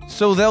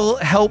 So they'll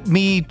help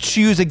me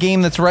choose a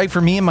game that's right for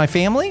me and my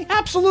family?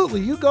 Absolutely.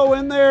 You go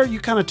in there, you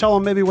kind of tell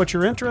them maybe what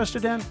you're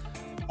interested in.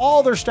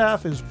 All their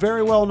staff is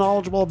very well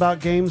knowledgeable about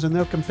games, and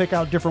they can pick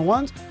out different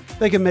ones.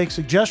 They can make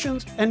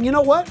suggestions. And you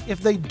know what?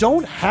 If they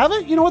don't have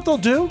it, you know what they'll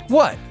do?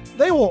 What?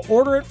 They will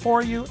order it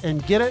for you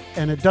and get it,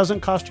 and it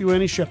doesn't cost you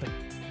any shipping.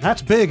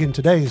 That's big in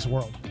today's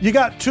world. You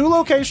got 2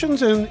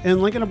 locations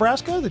in Lincoln,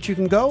 Nebraska that you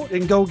can go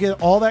and go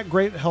get all that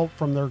great help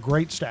from their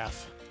great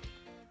staff.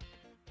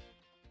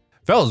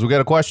 Fellas, we got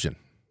a question.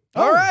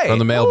 All right. From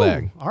the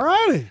mailbag. All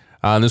righty.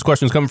 This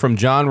question is coming from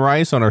John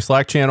Rice on our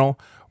Slack channel.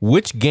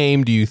 Which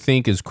game do you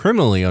think is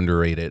criminally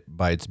underrated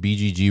by its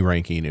BGG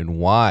ranking, and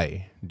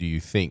why do you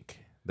think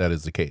that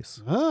is the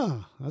case?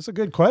 That's a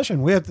good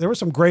question. There were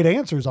some great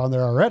answers on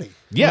there already.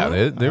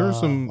 Yeah, there was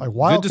some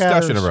good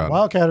discussion around it.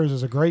 Wildcatters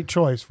is a great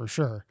choice for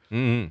sure.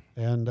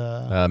 Mm-hmm. And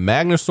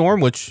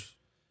Magnastorm, which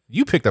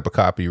you picked up a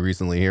copy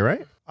recently here,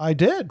 right? I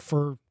did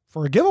for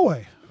a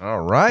giveaway.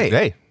 All right.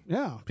 Hey.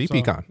 Yeah.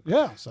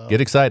 PPCon. So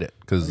get excited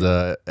because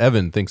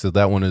Evan thinks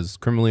that one is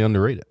criminally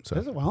underrated.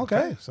 So. Well,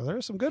 okay. So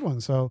there's some good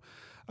ones. So,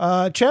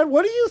 Chad,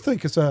 what do you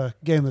think is a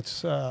game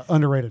that's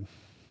underrated?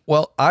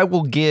 Well, I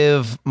will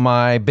give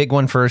my big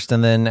one first,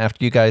 and then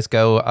after you guys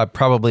go, I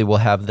probably will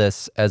have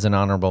this as an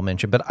honorable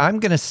mention. But I'm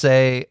gonna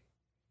say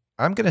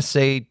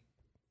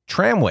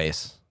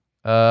Tramways.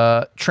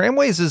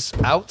 Tramways is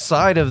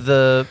outside of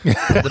the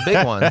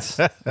big ones,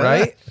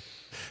 right?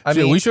 I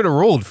mean, we should have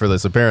rolled for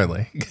this.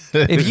 Apparently,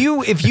 if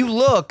you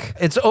look,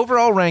 its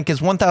overall rank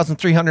is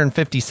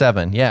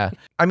 1,357. Yeah,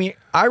 I mean,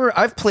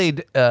 I've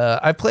played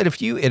a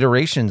few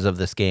iterations of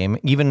this game,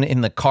 even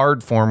in the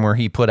card form where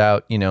he put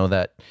out,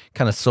 that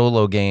kind of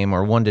solo game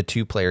or 1 to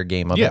 2 player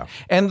game of it.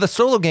 And the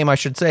solo game, I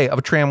should say,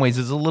 of Tramways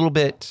is a little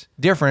bit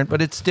different,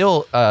 but it's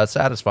still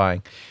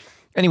satisfying.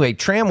 Anyway,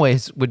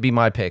 Tramways would be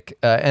my pick,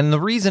 and the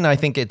reason I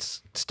think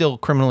it's still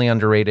criminally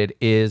underrated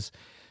is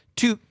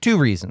two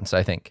reasons.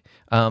 I think.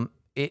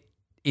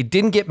 It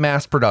didn't get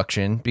mass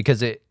production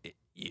because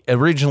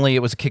originally it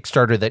was a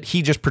Kickstarter that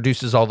he just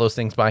produces all those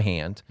things by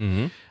hand.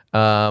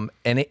 Mm-hmm.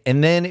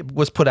 And then it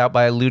was put out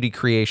by Ludi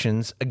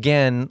Creations,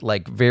 again,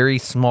 like very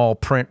small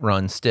print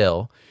run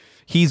still.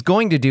 He's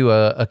going to do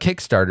a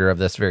Kickstarter of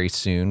this very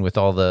soon with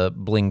all the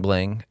bling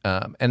bling.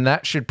 And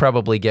that should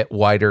probably get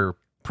wider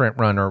print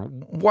run or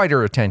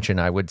wider attention,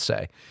 I would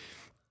say.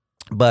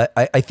 But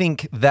I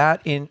think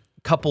that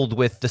coupled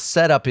with the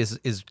setup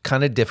is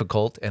kind of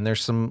difficult, and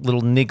there's some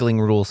little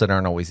niggling rules that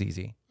aren't always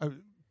easy.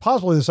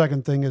 Possibly the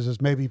second thing is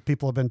maybe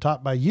people have been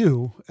taught by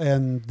you,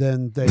 and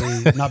then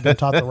they've not been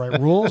taught the right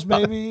rules,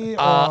 maybe?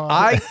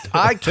 I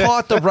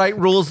taught the right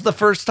rules the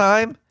first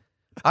time.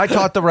 I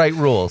taught the right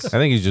rules. I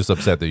think he's just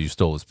upset that you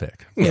stole his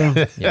pick.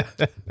 Yeah.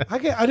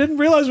 I didn't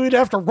realize we'd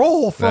have to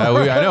roll for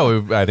I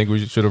know. I think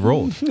we should have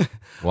rolled.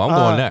 Well, I'm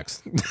going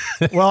next.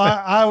 Well,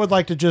 I would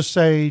like to just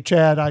say,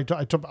 Chad,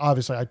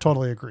 obviously I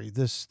totally agree.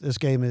 This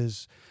game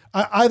is,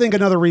 I think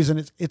another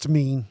reason it's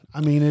mean.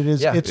 I mean, it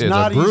is. Yeah. It's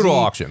not a brutal easy.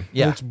 auction.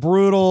 Yeah, it's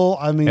brutal.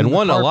 I mean, and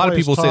a lot of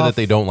people say that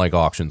they don't like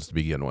auctions to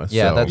begin with.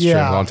 Yeah, so, that's true.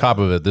 On top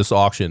of it, this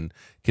auction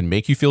can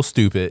make you feel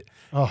stupid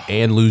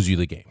and lose you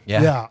the game.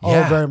 Yeah.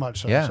 Oh, very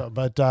much so. Yeah.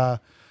 But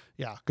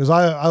because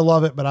I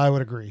love it, but I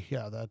would agree.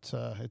 Yeah, that's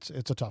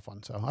it's a tough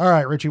one. So, all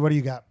right, Richie, what do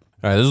you got?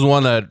 All right, this is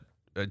one that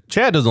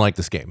Chad doesn't like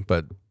this game,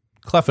 but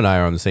Clef and I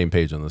are on the same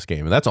page on this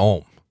game, and that's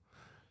Ulm.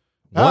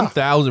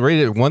 1,000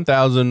 rated at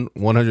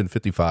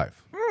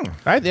 1,155.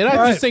 I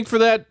just think for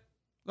that.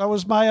 That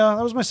was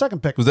my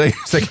second pick. Was that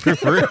your second pick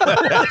for real? You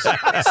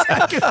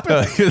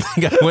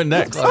got to win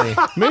next.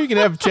 Maybe you can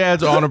have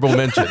Chad's honorable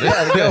mention.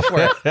 Yeah, go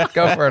for it.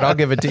 Go for it. I'll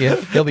give it to you.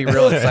 He'll be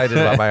real excited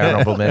about my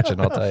honorable mention,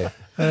 I'll tell you.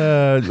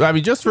 I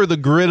mean, just for the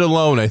grid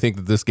alone, I think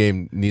that this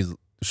game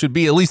should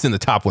be at least in the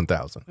top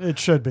 1,000. It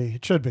should be.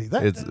 It should be.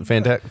 It's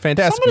fantastic.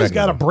 Somebody's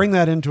got to bring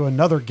that into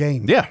another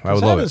game. Yeah, I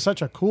would love it. That is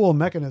such a cool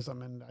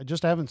mechanism, and I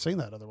just haven't seen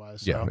that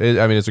otherwise. So. Yeah,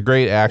 it's a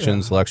great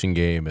action selection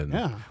game,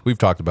 and we've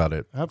talked about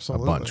it a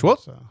bunch. Well,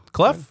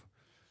 Clef,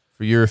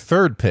 for your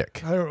third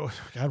pick. God,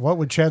 what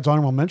would Chad's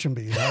honorable mention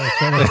be? You're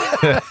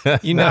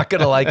not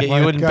going to like it.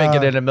 You wouldn't pick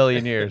it in a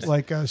million years.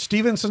 Like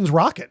Stevenson's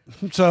Rocket.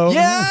 So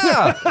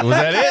yeah. Was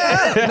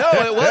that it? No,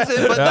 it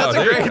wasn't, but that's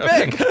a great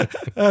pick.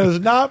 That is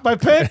not my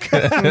pick.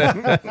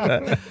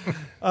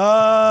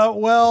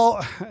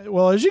 Well,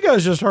 as you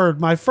guys just heard,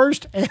 my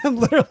first and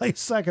literally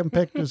second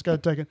pick just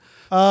got taken.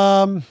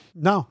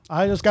 No,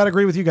 I just got to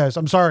agree with you guys.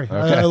 I'm sorry. Okay.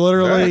 I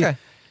literally, okay.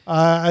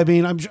 I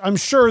mean, I'm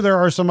sure there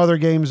are some other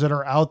games that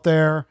are out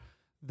there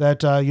that,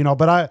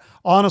 but I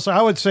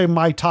would say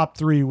my top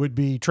three would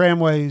be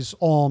Tramways,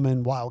 Ulm,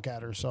 and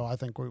Wildcatters. So I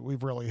think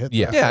we've really hit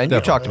that. Yeah, and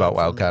you talked about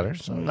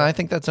Wildcatters. So, I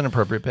think that's an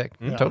appropriate pick.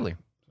 Yeah. Totally.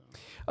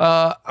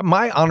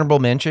 My honorable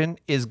mention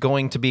is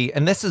going to be,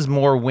 and this is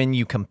more when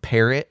you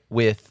compare it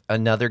with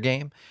another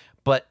game,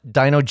 but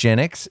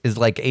Dinogenics is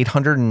like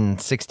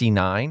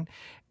 869,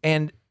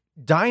 and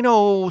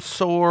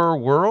Dinosaur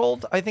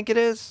World, I think it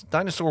is,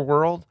 Dinosaur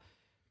World,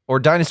 or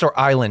Dinosaur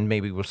Island,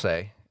 maybe we'll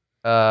say.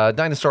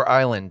 Dinosaur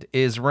Island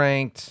is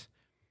ranked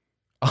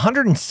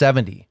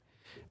 170,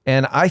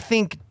 and I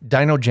think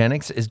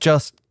Dinogenics is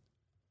just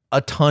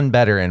a ton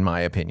better in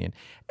my opinion.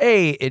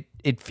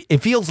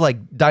 It feels like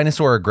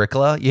Dinosaur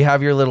Agricola. You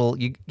have your little,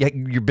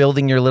 you're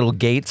building your little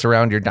gates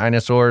around your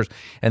dinosaurs,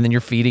 and then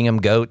you're feeding them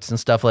goats and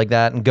stuff like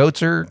that. And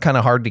goats are kind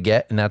of hard to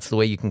get, and that's the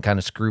way you can kind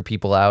of screw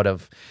people out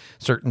of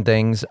certain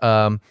things.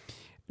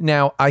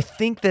 Now, I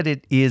think that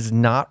it is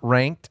not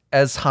ranked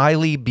as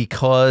highly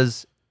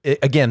because,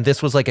 again,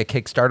 this was like a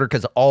Kickstarter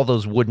because all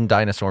those wooden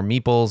dinosaur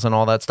meeples and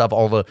all that stuff,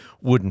 all the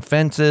wooden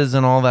fences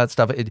and all that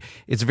stuff,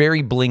 it's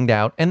very blinged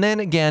out. And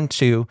then again,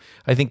 too,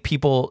 I think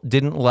people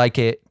didn't like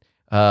it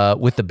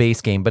with the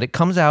base game, but it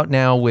comes out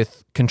now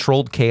with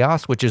Controlled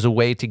Chaos, which is a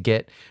way to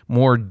get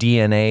more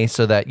DNA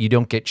so that you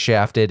don't get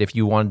shafted. If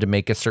you wanted to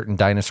make a certain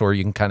dinosaur,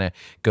 you can kind of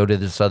go to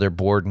this other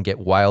board and get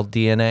wild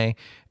DNA.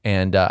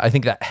 And I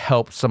think that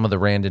helps some of the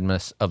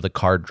randomness of the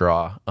card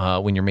draw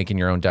when you're making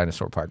your own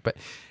dinosaur part. But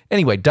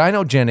anyway,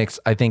 Dinogenics,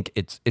 I think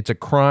it's a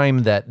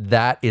crime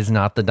that is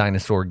not the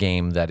dinosaur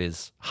game that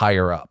is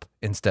higher up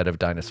instead of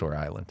Dinosaur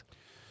Island.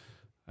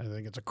 I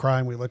think it's a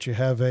crime we let you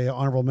have a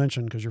honorable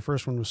mention because your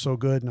first one was so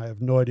good, and I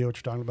have no idea what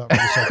you're talking about.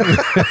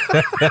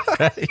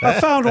 I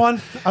found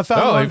one. I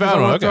found one.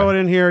 Okay. Throw it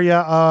in here.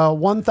 Yeah,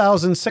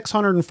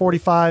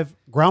 1,645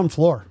 Ground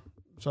Floor.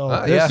 So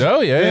this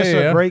is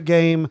a great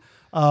game.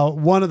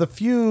 One of the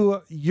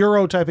few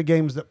Euro type of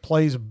games that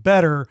plays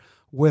better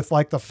with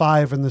like the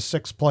 5 and the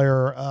 6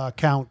 player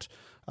count.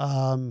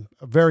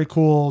 Very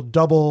cool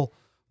double.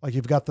 Like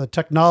you've got the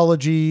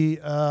technology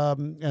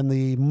and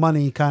the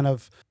money kind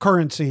of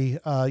currency,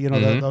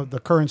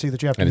 the currency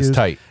that you have to use.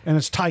 And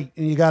it's tight.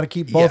 And you got to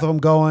keep both of them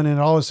going. And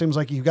it always seems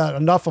like you've got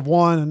enough of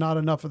one and not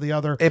enough of the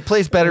other. It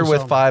plays better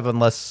with 5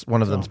 unless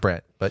one of them's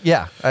Brent. But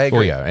yeah, I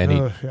agree. Oh,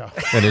 yeah.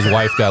 And his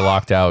wife got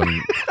locked out.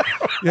 And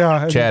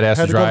Chad has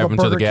to drive him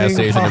to the gas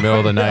station in the middle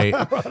of the night.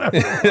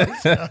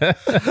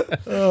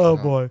 Oh,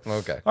 boy.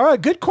 Okay. All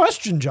right. Good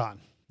question, John.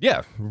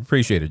 Yeah.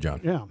 Appreciate it,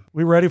 John. Yeah.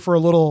 We ready for a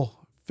little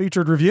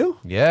featured review?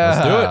 Yeah.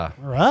 Let's do it.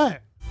 All right.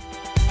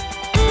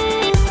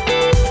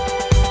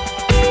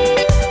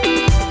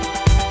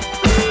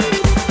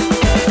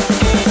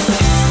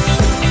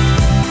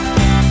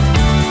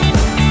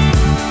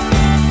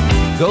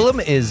 Golem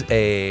is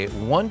a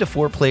 1 to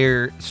 4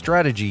 player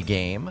strategy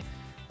game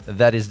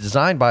that is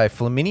designed by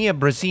Flaminia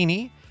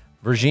Brazzini,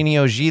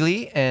 Virginio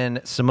Gili,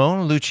 and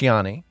Simone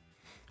Luciani,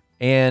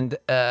 and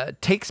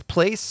takes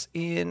place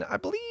in, I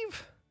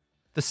believe,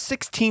 the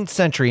 16th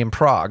century in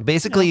Prague.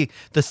 Basically,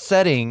 the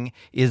setting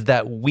is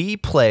that we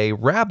play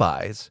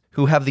rabbis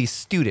who have these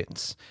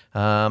students,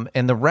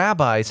 and the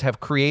rabbis have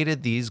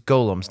created these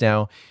golems.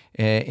 Now,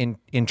 in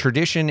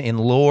tradition, in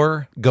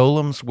lore,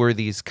 golems were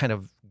these kind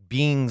of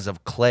beings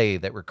of clay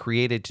that were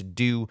created to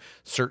do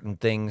certain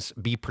things,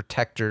 be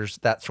protectors,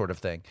 that sort of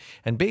thing.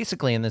 And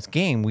basically in this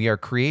game, we are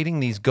creating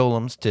these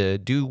golems to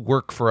do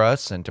work for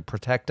us and to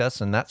protect us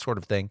and that sort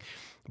of thing.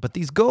 But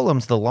these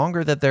golems, the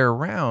longer that they're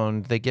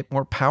around, they get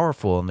more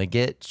powerful and they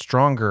get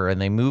stronger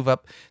and they move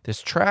up this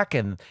track,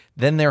 and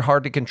then they're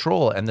hard to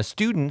control. And the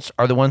students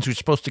are the ones who are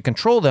supposed to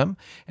control them,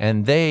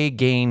 and they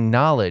gain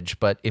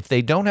knowledge. But if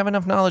they don't have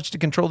enough knowledge to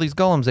control these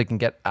golems, they can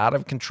get out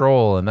of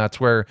control, and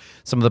that's where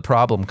some of the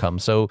problem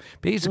comes. So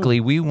basically,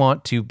 we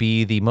want to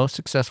be the most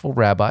successful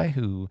rabbi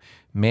who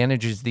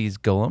manages these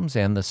golems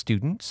and the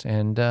students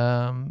and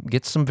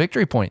gets some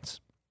victory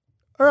points.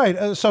 All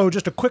right. So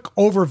just a quick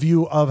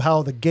overview of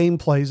how the game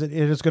plays. It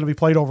is going to be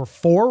played over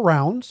 4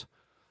 rounds.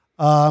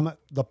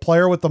 The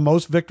player with the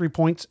most victory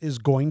points is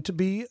going to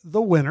be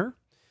the winner.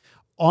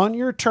 On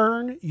your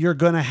turn, you're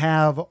going to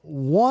have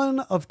one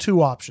of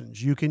 2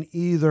 options. You can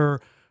either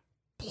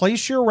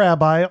place your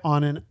rabbi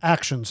on an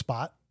action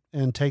spot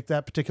and take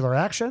that particular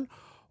action,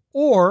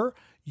 or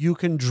you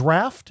can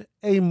draft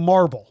a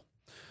marble.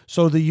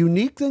 So the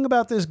unique thing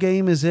about this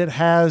game is it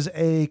has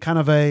a kind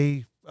of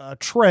a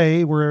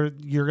tray where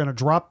you're going to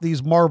drop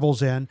these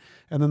marbles in,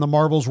 and then the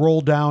marbles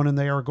roll down, and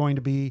they are going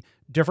to be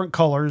different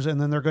colors,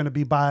 and then they're going to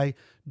be by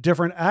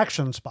different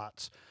action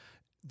spots.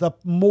 The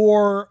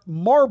more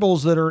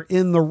marbles that are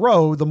in the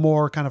row, the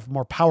more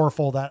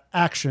powerful that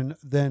action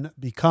then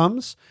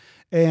becomes.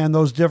 And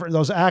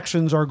those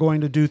actions are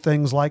going to do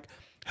things like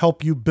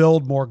help you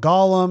build more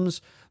golems.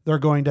 They're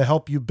going to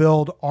help you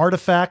build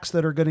artifacts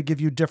that are going to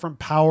give you different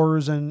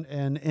powers and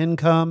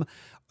income.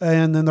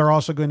 And then they're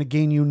also going to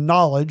gain you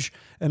knowledge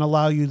and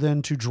allow you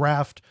then to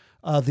draft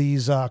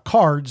these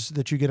cards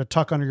that you get to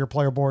tuck under your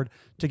player board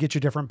to get you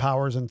different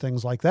powers and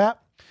things like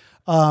that.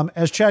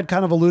 As Chad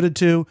kind of alluded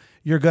to,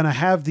 you're going to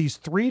have these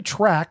 3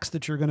 tracks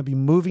that you're going to be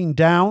moving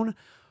down.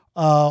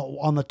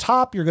 On the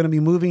top, you're going to be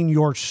moving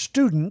your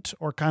student,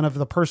 or kind of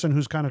the person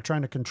who's kind of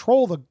trying to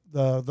control the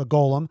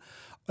golem.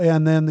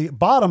 And then the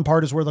bottom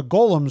part is where the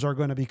golems are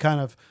going to be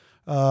kind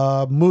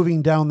of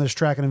moving down this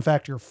track. And in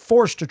fact, you're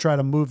forced to try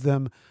to move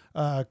them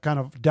kind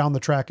of down the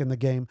track in the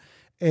game.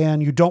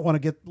 And you don't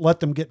want to let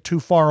them get too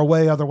far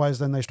away. Otherwise,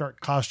 then they start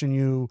costing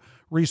you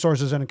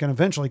resources, and it can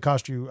eventually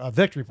cost you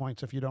victory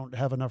points if you don't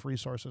have enough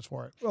resources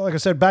for it. Well, like I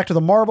said, back to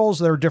the marbles,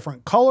 they're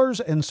different colors.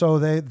 And so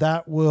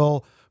that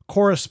will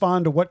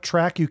correspond to what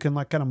track you can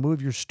kind of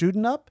move your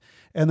student up.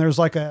 And there's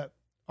like a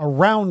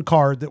round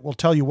card that will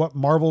tell you what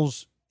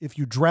marbles, if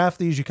you draft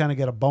these, you kind of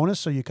get a bonus.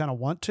 So you kind of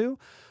want to,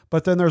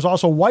 but then there's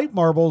also white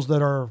marbles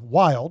that are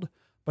wild,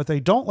 but they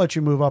don't let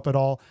you move up at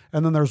all.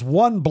 And then there's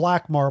one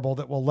black marble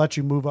that will let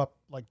you move up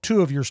like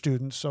 2 of your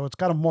students. So it's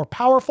kind of more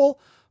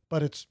powerful,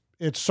 but it's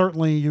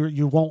certainly,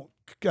 you won't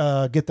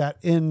get that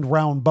end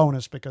round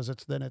bonus because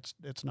it's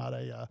not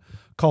a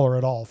color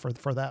at all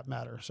for that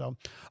matter. So,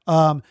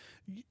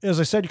 as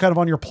I said, you kind of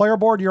on your player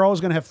board, you're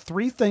always going to have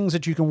 3 things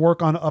that you can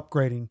work on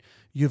upgrading.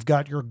 You've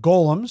got your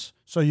golems,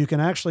 so you can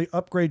actually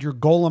upgrade your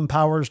golem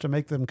powers to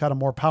make them kind of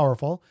more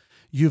powerful.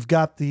 You've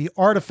got the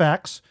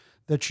artifacts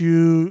that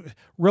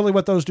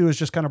what those do is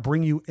just kind of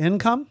bring you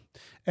income.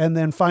 And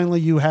then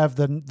finally you have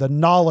the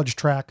knowledge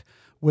track,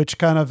 which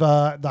kind of,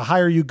 the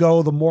higher you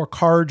go, the more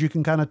cards you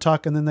can kind of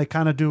tuck. And then they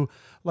kind of do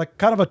like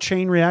kind of a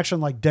chain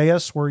reaction like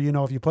Deus, where,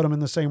 if you put them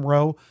in the same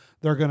row,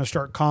 they're going to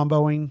start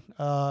comboing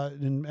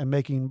and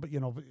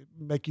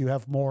make you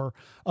have more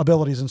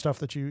abilities and stuff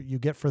that you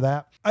get for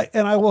that.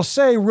 I will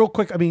say real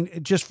quick,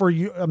 just for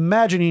you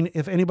imagining,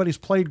 if anybody's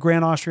played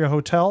Grand Austria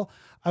Hotel,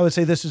 I would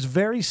say this is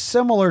very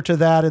similar to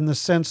that in the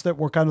sense that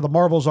where kind of the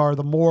marbles are,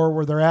 the more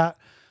where they're at,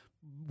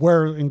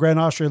 where in Grand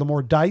Austria, the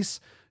more dice,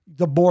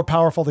 the more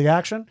powerful the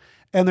action.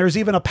 And there's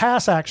even a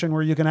pass action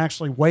where you can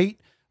actually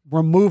wait,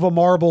 remove a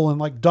marble and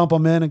like dump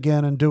them in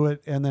again and do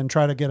it, and then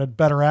try to get a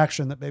better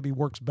action that maybe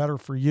works better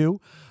for you.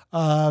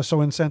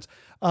 So in a sense,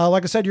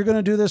 like I said, you're going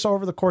to do this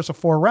over the course of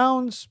 4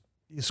 rounds.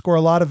 You score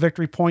a lot of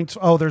victory points.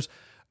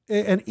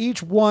 And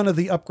each one of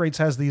the upgrades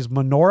has these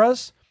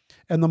menorahs,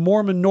 and the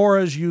more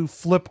menorahs you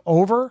flip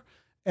over,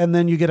 and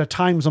then you get to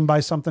times them by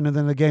something, and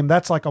then the game,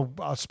 that's like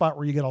a spot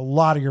where you get a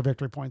lot of your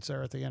victory points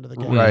there at the end of the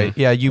game. Right.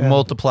 Yeah. You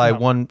multiply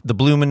the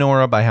blue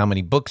menorah by how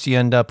many books you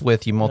end up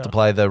with. You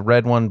multiply the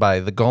red one by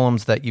the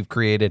golems that you've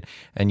created,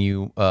 and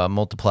you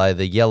multiply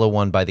the yellow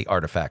one by the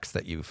artifacts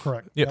that you've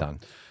done.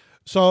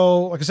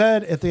 So, like I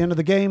said, at the end of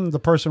the game, the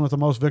person with the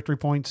most victory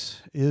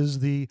points is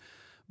the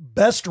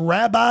best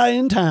rabbi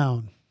in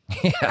town.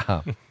 Yeah.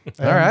 All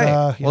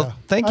right. Well,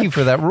 thank you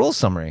for that rule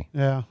summary.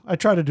 Yeah. I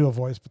tried to do a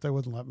voice, but they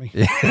wouldn't let me.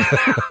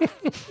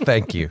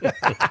 Thank you.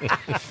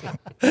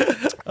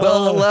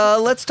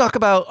 Well, let's talk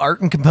about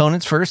art and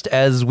components first,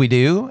 as we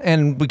do,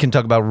 and we can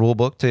talk about rule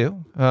book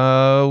too.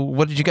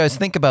 What did you guys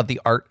think about the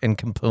art and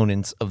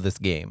components of this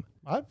game?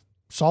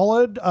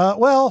 Solid.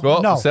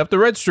 No. Except the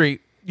Red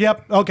Street.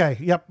 Yep. Okay.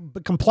 Yep.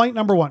 But complaint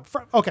number 1.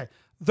 Okay.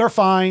 They're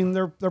fine.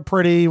 They're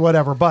pretty,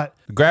 whatever. But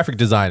the graphic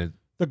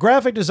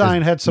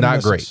design had some not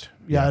misses. Great.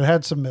 Yeah, it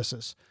had some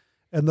misses.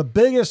 And the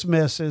biggest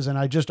miss is, and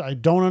I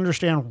don't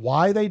understand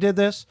why they did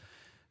this.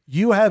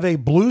 You have a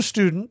blue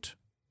student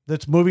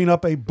that's moving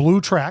up a blue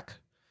track.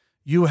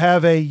 You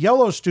have a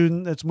yellow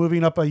student that's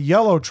moving up a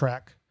yellow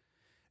track.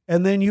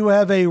 And then you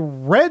have a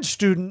red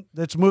student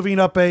that's moving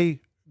up a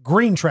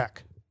green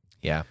track.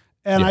 Yeah.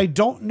 And I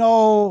don't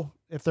know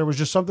if there was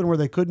just something where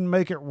they couldn't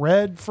make it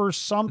red for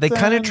something. They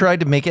kind of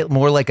tried to make it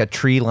more like a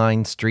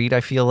tree-lined street,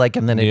 I feel like,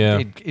 and then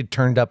it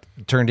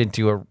turned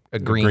into a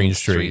green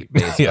street.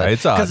 Yeah,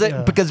 it's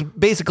odd. Because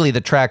basically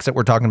the tracks that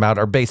we're talking about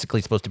are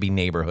basically supposed to be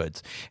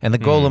neighborhoods. And the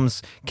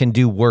golems can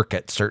do work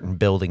at certain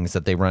buildings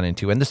that they run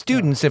into. And the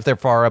students, if they're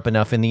far up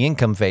enough in the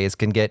income phase,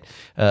 can get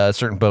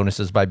certain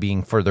bonuses by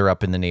being further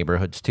up in the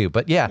neighborhoods too.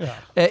 But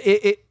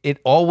it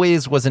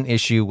always was an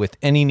issue with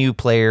any new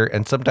player,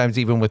 and sometimes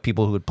even with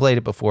people who had played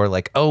it before,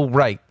 like, oh,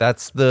 right,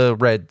 that's the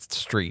red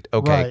street.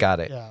 Okay, got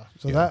it. Yeah.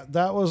 So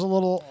that was a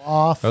little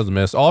off. That was a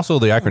miss. Also,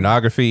 the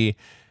iconography,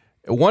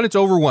 one, it's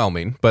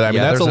overwhelming, but I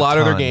mean, that's a lot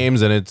of their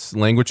games, and it's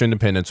language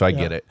independent, so I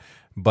get it.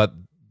 But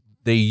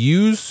they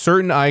use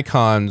certain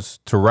icons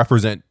to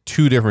represent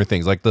two different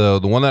things. Like the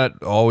one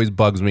that always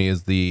bugs me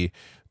is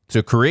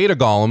to create a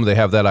golem, they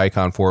have that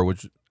icon for it,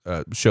 which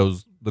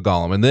shows the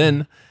golem. And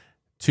then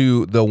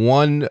to the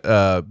one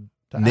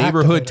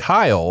neighborhood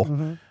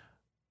tile,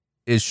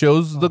 it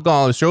shows the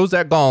golem, it shows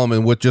that golem,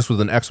 and with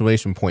an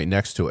exclamation point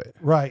next to it.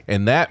 Right.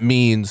 And that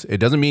means, it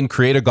doesn't mean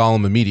create a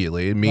golem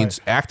immediately. It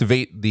means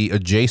activate the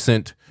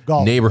adjacent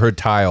neighborhood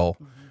tile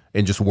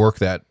and just work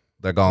that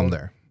golem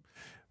there.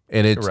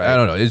 And it's, I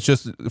don't know, it's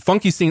just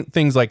funky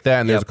things like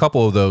that. And there's a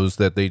couple of those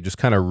that they just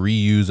kind of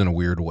reuse in a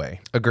weird way.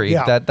 Agreed.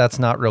 Yeah. That's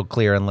not real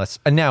clear unless,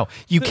 and now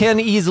you can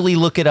easily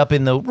look it up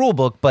in the rule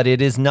book, but it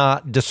is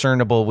not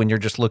discernible when you're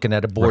just looking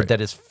at a board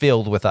that is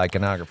filled with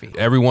iconography.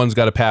 Everyone's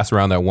got to pass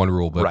around that one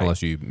rule book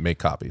unless you make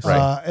copies.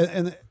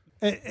 And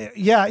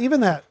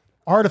even that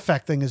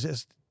artifact thing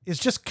is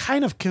just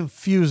kind of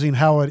confusing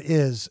how it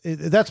is.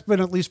 That's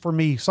been, at least for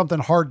me, something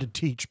hard to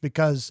teach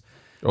because...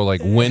 Or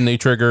like when they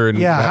trigger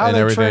and, how they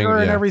everything. Trigger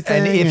and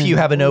everything. And if you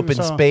have an open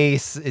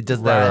space, it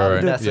does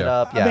that mess it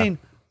up. Yeah. I mean,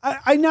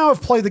 I now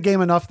have played the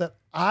game enough that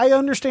I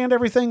understand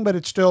everything, but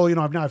it's still,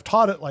 I've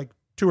taught it like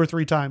 2 or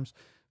 3 times.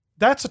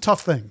 That's a tough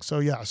thing. So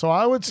so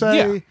I would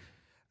say,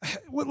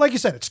 like you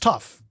said, it's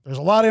tough. There's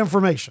a lot of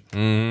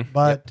information,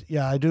 but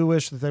I do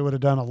wish that they would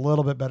have done a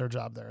little bit better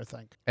job there, I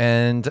think.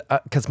 And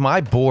because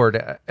my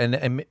board,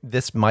 and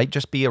this might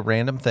just be a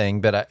random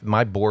thing, but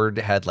my board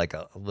had like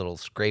a little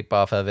scrape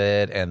off of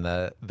it, and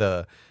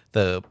the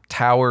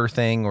tower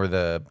thing or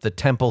the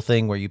temple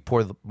thing where you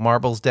pour the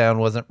marbles down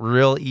wasn't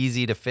real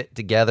easy to fit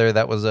together.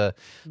 That was a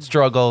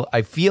struggle.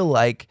 I feel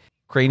like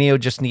Cranio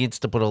just needs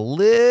to put a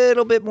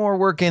little bit more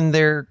work in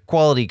their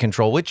quality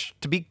control, which,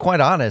 to be quite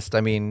honest,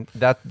 I mean,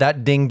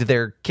 that dinged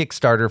their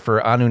Kickstarter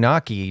for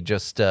Anunnaki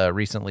just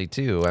recently,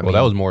 too. I mean,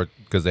 that was more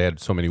because they had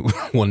so many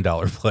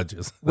 $1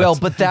 pledges. Well,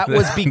 but that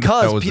was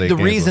because the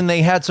reason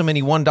they had so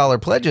many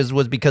 $1 pledges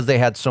was because they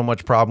had so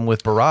much problem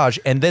with Barrage,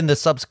 and then the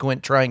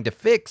subsequent trying to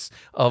fix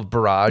of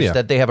Barrage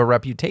that they have a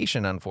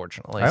reputation,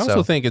 unfortunately. I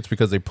also think it's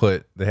because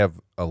they have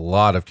a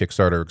lot of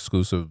Kickstarter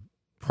exclusive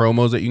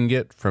promos that you can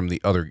get for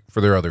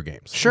their other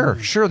games. Sure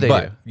they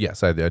do.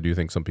 Yes, I do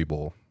think some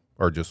people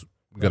are just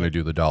going to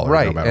do the dollar,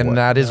 right? No matter and what.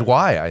 That is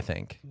why I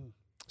think.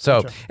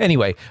 So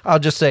anyway, I'll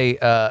just say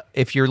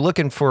if you're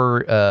looking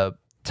for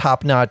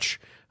top-notch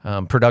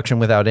production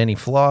without any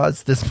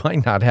flaws, this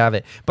might not have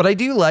it. But I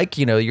do like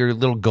your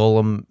little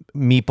golem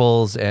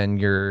meeples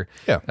and your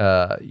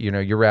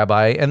your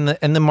rabbi and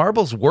the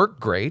marbles work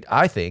great.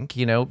 I think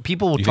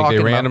people will talk.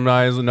 Think they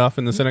randomize enough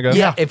in the synagogue?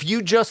 Yeah, if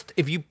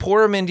you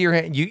pour them into your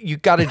hand, you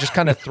got to just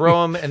kind of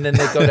throw them and then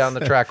they go down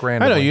the track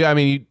randomly. I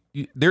know.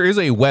 There is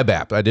a web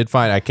app I did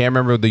find. I can't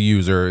remember the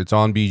user. It's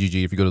on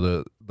BGG. If you go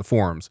to the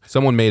forums,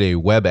 someone made a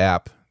web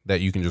app that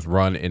you can just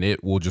run and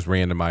it will just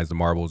randomize the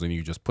marbles and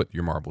you just put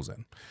your marbles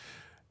in.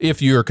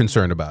 If you're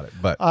concerned about it,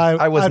 but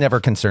I was never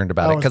concerned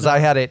about it because I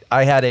had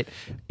it.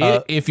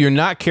 If you're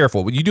not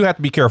careful, but you do have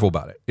to be careful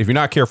about it. If you're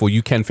not careful,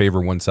 you can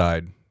favor one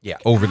side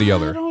over the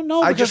other. I don't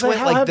know. I just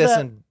went like this,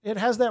 and it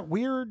has that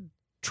weird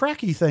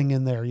tracky thing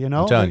in there.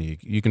 I'm telling you,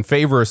 you can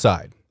favor a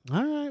side.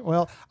 All right.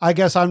 Well, I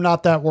guess I'm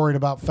not that worried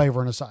about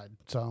favoring a side.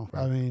 So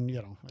I mean,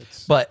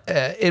 it's. But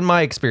in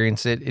my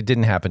experience, it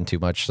didn't happen too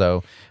much,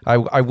 so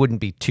I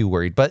wouldn't be too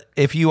worried. But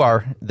if you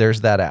are,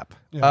 there's that app.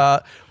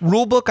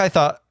 Rulebook, I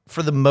thought,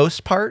 for the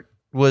most part,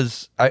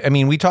 was, I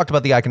mean, we talked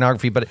about the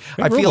iconography, but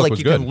I feel like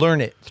you can learn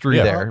it through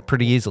there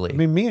pretty easily. I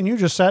mean, me and you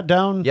just sat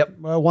down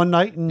one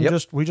night and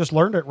we just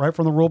learned it right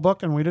from the rule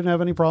book, and we didn't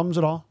have any problems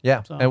at all.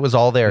 Yeah, so, it was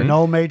all there.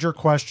 No major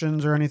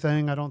questions or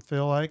anything, I don't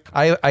feel like.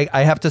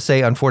 I have to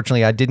say,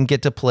 unfortunately, I didn't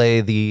get to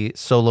play the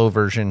solo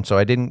version, so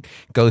I didn't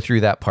go through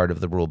that part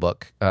of the rule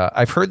book.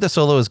 I've heard the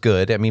solo is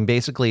good. I mean,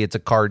 basically, it's a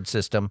card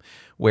system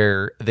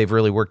where they've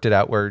really worked it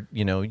out where,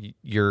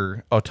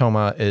 your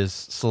automa is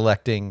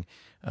selecting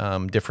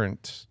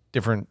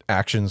different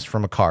actions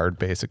from a card,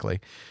 basically.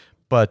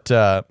 But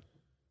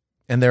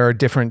and there are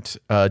different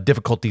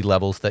difficulty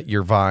levels that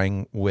you're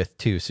vying with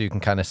too, so you can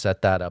kind of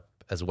set that up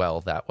as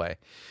well that way.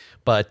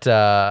 But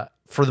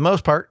for the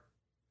most part,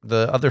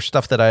 the other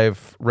stuff that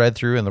I've read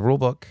through in the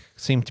rulebook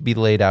seemed to be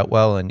laid out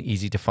well and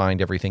easy to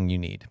find everything you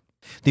need.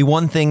 The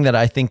one thing that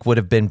I think would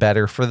have been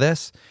better for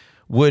this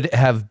would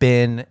have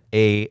been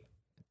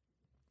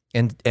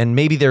and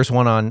maybe there's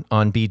one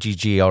on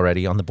BGG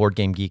already on the Board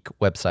Game Geek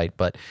website,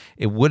 but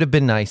it would have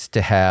been nice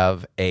to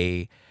have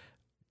a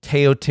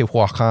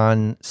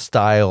Teotihuacan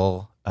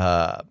style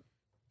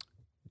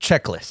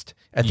checklist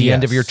at the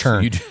end of your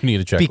turn. You do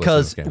need a checklist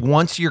because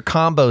once your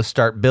combos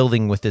start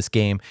building with this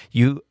game,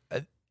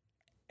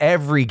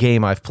 every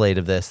game I've played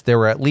of this, there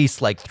were at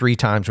least like 3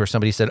 times where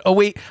somebody said, "Oh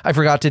wait, I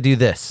forgot to do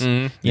this."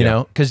 You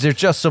know, because there's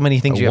just so many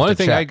things you have to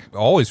check. One thing I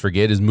always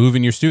forget is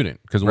moving your student,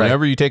 because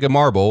whenever you take a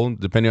marble,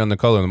 depending on the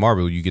color of the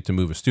marble, you get to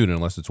move a student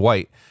unless it's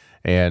white.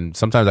 And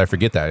sometimes I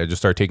forget that. I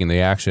just start taking the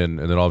action,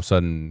 and then all of a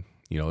sudden,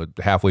 you know,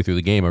 halfway through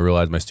the game, I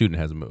realize my student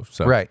hasn't moved.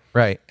 So right,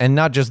 and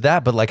not just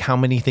that, but like how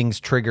many things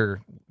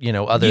trigger, you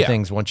know, other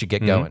things once you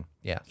get going.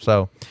 Yeah,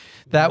 so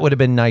that would have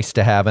been nice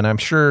to have, and I'm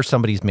sure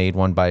somebody's made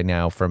one by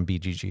now from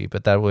BGG,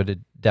 but that would have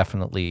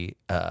definitely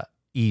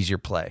ease your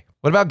play.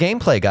 What about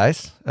gameplay,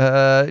 guys?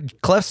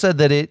 Clef said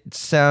that it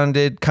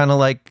sounded kind of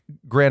like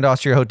Grand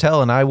Austria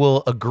Hotel, and I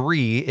will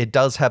agree. It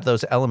does have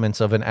those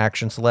elements of an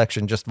action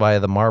selection just via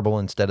the marble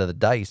instead of the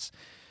dice.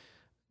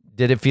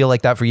 Did it feel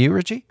like that for you,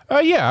 Richie?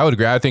 Yeah, I would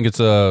agree. I think it's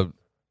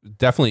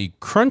definitely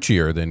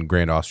crunchier than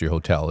Grand Austria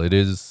Hotel. It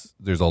is.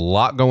 There's a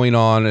lot going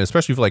on,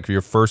 especially for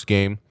your first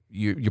game.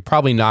 You're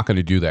probably not going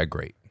to do that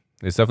great.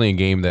 It's definitely a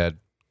game that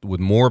with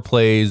more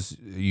plays,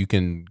 you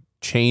can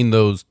chain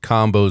those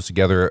combos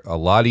together a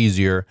lot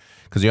easier,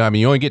 because you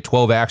only get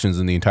 12 actions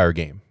in the entire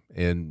game,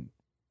 and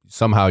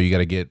somehow you got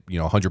to get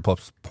 100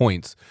 plus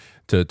points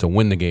to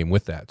win the game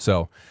with that.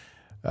 So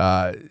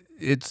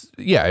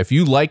if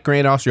you like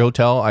Grand Austria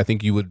Hotel, I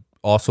think you would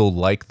also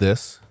like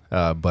this.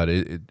 But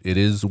it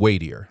is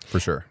weightier for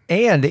sure.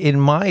 And in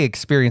my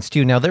experience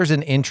too, now there's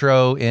an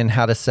intro in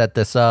how to set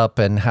this up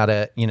and how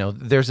to,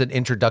 there's an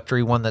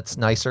introductory one that's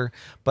nicer.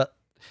 But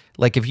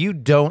like if you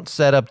don't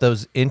set up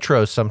those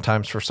intros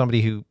sometimes for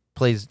somebody who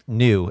plays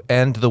new,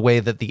 and the way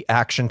that the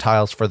action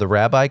tiles for the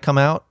rabbi come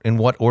out, in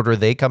what order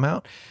they come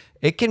out,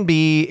 it can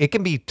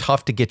be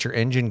tough to get your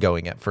engine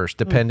going at first,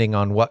 depending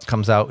on what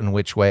comes out in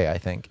which way, I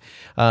think.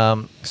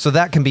 So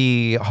that can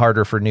be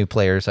harder for new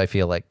players, I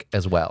feel like,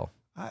 as well.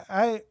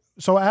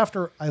 So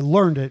after I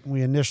learned it, and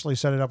we initially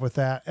set it up with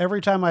that,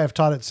 every time I have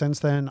taught it since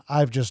then,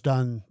 I've just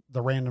done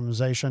the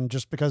randomization,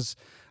 just because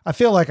I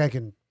feel like I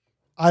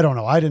don't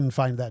know. I didn't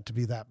find that to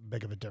be that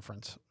big of a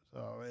difference.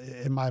 So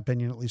in my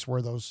opinion, at least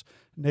where those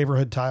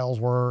neighborhood tiles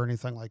were or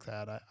anything like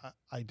that,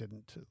 I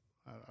didn't.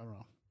 I don't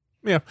know.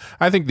 Yeah,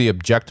 I think the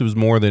objectives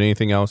more than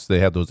anything else, they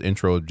have those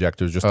intro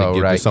objectives just to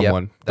give to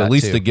someone, at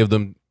least to give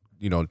them,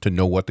 to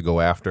know what to go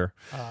after.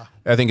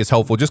 I think it's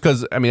helpful, just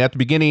because, at the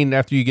beginning,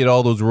 after you get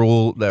all those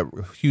that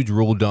huge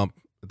rule dump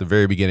at the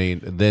very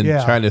beginning, and then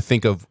trying to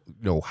think of,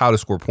 how to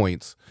score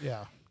points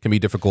can be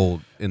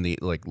difficult in the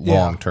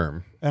long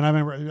term. And I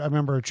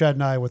remember Chad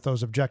and I with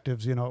those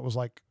objectives, it was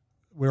like,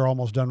 we were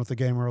almost done with the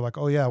game. We were like,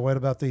 oh yeah, what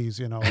about these?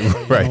 When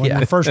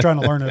you're first trying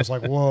to learn it, it's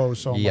like, whoa,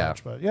 so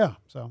much. But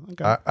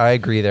okay. I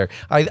agree there.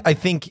 I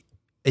think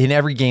in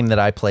every game that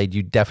I played,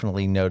 you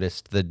definitely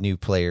noticed the new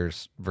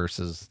players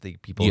versus the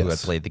people who had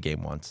played the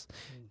game once.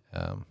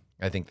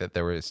 I think that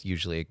there was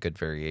usually a good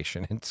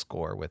variation in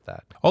score with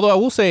that. Although I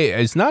will say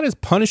it's not as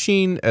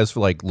punishing as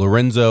for like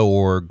Lorenzo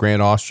or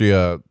Grand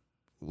Austria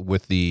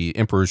with the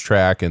Emperor's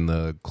Track and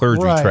the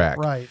Clergy Track.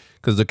 Right.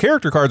 Because the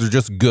character cards are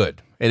just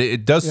good. And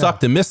it does suck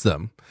to miss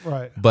them.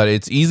 Right. But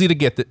it's easy to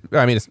get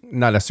it's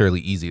not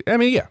necessarily easy.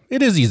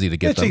 It is easy to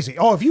get them. It's easy.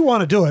 Oh, if you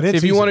want to do it, it's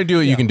easy. If you want to do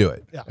it, you can do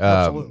it. Yeah,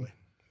 absolutely.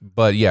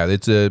 But yeah,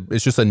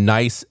 it's just a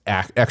nice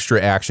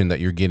extra action that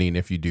you're getting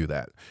if you do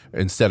that,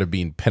 instead of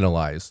being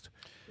penalized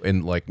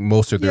in like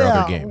most of their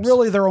other games.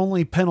 Really, their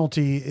only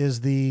penalty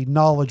is the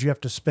knowledge you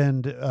have to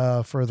spend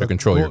to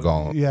control your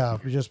golem. Yeah,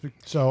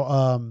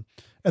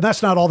 and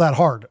that's not all that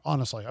hard,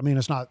 honestly.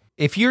 It's not.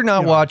 If you're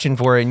not watching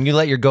for it and you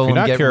let your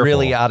golem get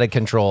really out of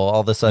control,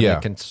 all of a sudden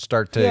it can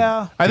start to.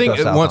 Yeah. I think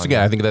once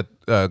again, I think that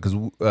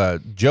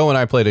because Joe and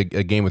I played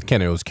a game with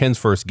Ken. It was Ken's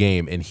first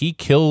game, and he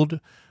killed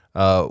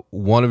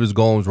one of his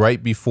golems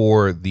right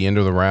before the end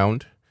of the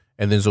round.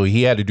 And then so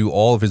he had to do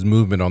all of his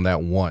movement on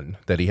that one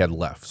that he had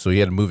left. So he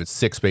had to move it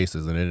 6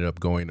 spaces and ended up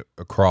going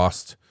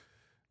across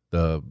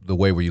the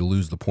way where you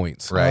lose the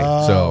points. Right.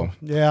 So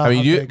yeah.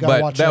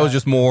 But that was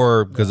just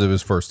more because of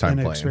his first time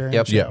playing.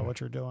 Yep.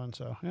 What you're doing.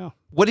 So yeah.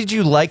 What did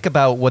you like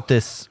about what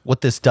this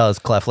does,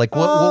 Clef? Like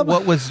what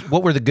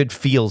were the good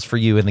feels for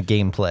you in the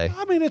gameplay?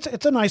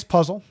 It's a nice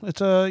puzzle.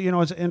 It's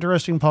it's an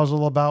interesting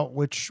puzzle about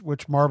which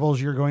marbles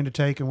you're going to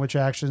take and which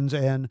actions,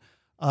 and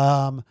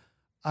kind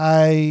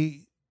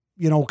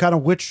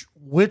of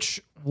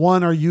which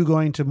one are you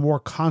going to more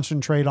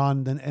concentrate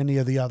on than any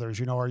of the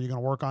others? Are you going to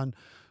work on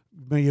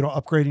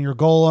upgrading your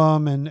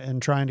golem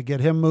and trying to get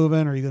him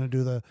moving? Are you going to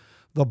do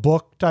the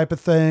book type of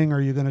thing?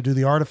 Are you going to do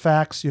the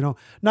artifacts? You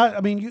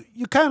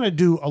kind of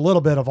do a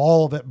little bit of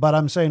all of it, but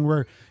I'm saying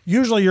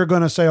you're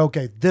going to say,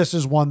 okay, this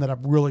is one that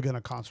I'm really going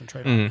to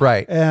concentrate on.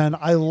 Right. And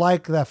I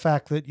like the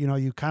fact that,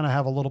 you kind of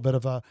have a little bit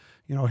of a,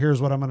 here's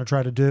what I'm going to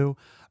try to do.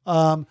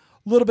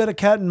 Little bit of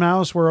cat and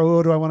mouse where,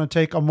 do I want to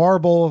take a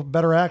marble,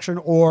 better action,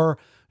 or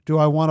do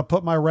I want to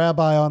put my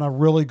rabbi on a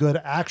really good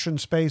action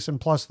space?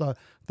 And plus the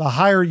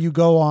higher you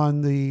go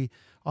on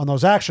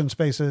those action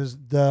spaces,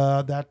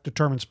 that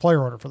determines player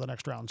order for the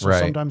next round. So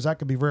sometimes that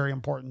could be very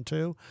important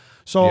too.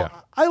 So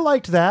I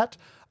liked that.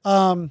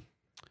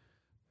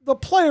 the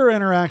player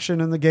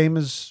interaction in the game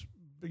is,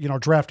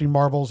 drafting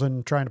marbles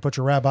and trying to put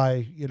your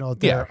rabbi,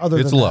 there.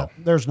 Other than low.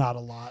 That, there's not a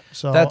lot.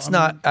 So that's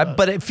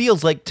but it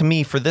feels like to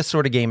me for this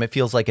sort of game, it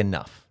feels like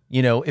enough.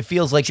 It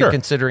feels like you're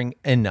considering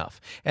enough.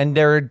 And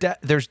there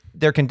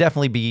can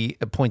definitely be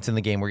points in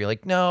the game where you're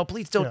like, no,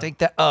 please don't take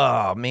that.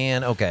 Oh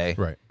man. Okay.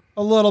 Right.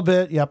 A little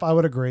bit. Yep. I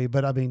would agree.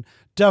 But I mean,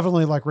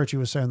 definitely like Richie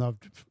was saying though,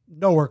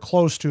 nowhere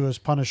close to as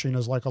punishing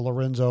as like a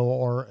Lorenzo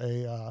or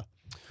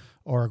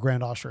a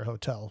Grand Austria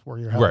Hotel where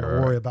you're having to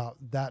worry about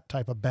that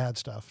type of bad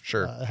stuff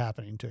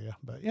happening to you.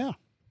 But yeah.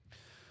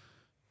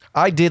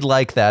 I did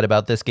like that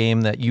about this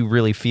game, that you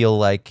really feel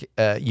like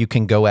you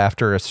can go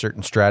after a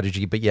certain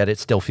strategy, but yet it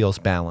still feels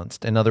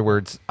balanced. In other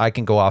words, I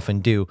can go off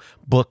and do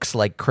books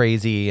like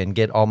crazy and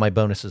get all my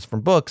bonuses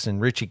from books, and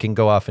Richie can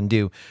go off and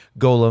do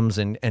golems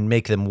and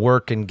make them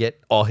work and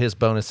get all his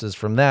bonuses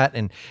from that.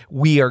 And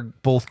we are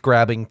both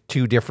grabbing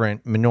two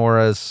different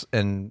menorahs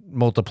and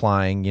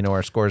multiplying,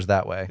 our scores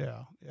that way.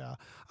 Yeah, yeah.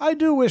 I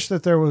do wish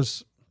that there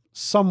was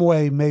some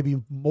way,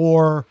 maybe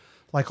more.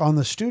 Like on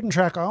the student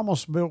track, I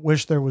almost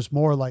wish there was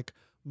more like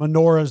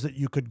menorahs that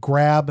you could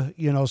grab,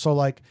 so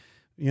like,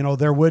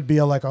 there would be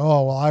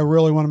I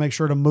really want to make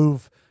sure to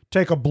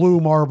take a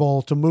blue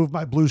marble to move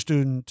my blue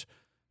student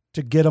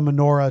to get a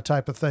menorah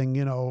type of thing,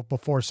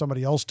 before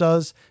somebody else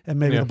does. And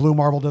maybe the blue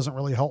marble doesn't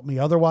really help me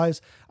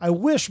otherwise. I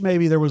wish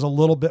maybe there was a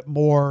little bit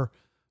more,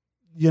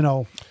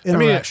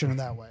 interaction in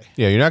that way.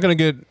 Yeah, you're not going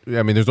to get,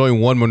 there's only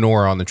one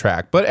menorah on the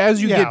track, but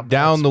as you get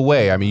down the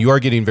way, you are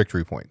getting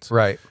victory points.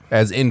 Right.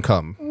 As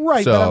income.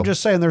 Right, so, but I'm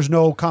just saying there's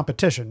no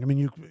competition.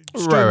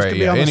 Students could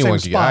be on the same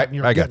spot and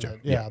you're getting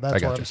it. Yeah,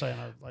 that's what I'm saying.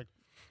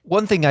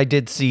 One thing I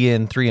did see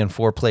in 3 and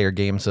 4 player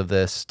games of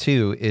this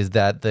too is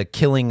that the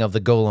killing of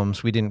the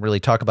golems, we didn't really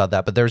talk about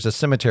that, but there's a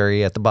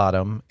cemetery at the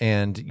bottom,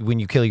 and when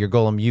you kill your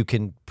golem, you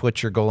can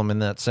put your golem in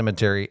that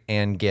cemetery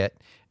and get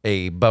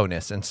a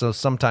bonus. And so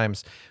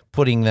sometimes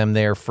putting them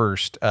there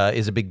first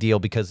is a big deal,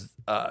 because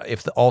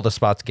if all the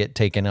spots get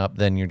taken up,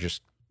 then you're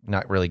just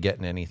not really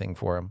getting anything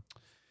for them.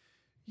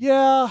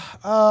 Yeah.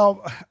 I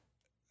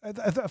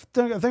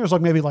think there's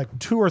maybe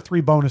 2 or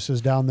 3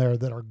 bonuses down there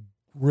that are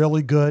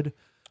really good.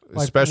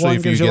 Especially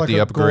if you get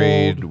the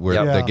upgrade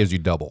where that gives you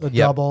double.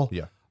 Double.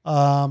 Yeah.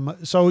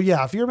 So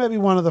yeah, if you're maybe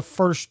one of the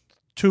first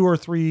 2 or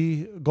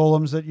 3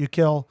 golems that you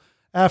kill,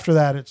 after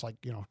that, it's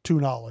 2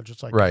 knowledge.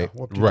 It's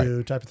what to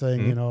do type of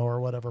thing,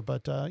 or whatever.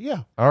 But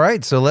yeah. All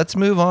right. So let's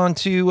move on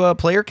to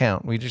player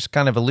count. We just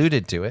kind of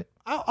alluded to it.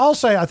 I'll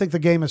say I think the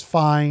game is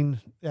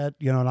fine at,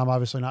 and I'm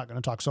obviously not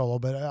going to talk solo,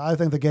 but I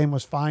think the game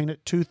was fine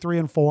at 2, 3,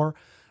 and 4.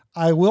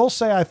 I will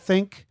say I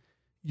think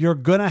you're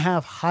going to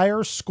have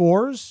higher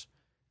scores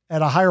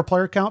at a higher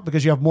player count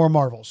because you have more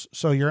marbles.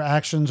 So your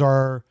actions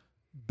are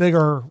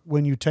bigger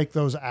when you take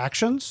those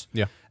actions.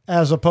 Yeah.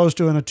 As opposed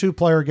to in a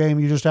 2-player game,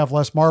 you just have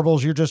less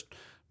marbles. You're just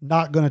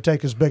not going to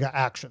take as big of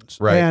actions.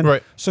 Right.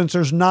 And since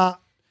you're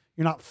not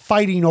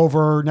fighting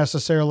over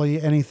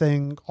necessarily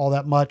anything all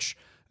that much,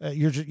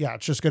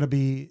 it's just going to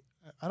be,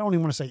 I don't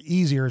even want to say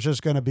easier. It's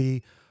just going to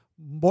be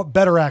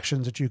better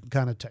actions that you can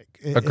kind of take.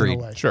 Agreed. In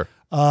a way. Sure.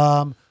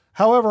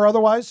 However,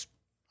 otherwise,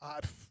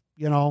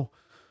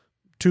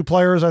 2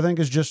 players, I think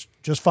is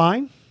just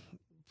fine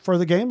for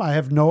the game.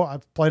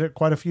 I've played it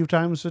quite a few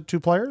times at 2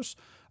 players,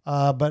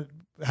 but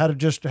had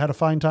a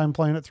fine time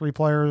playing it 3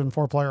 player and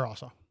 4 player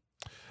also.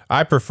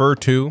 I prefer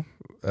 2.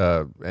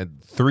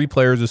 And 3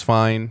 players is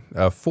fine.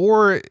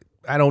 4,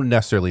 I don't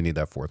necessarily need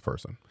that 4th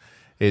person.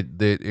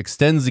 It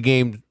extends the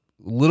game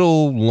a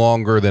little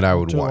longer than I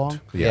would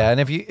want. Yeah,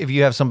 and if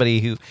you have somebody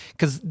who,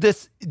 because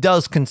this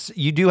does,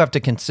 you do have to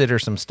consider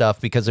some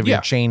stuff because of your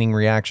chaining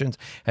reactions.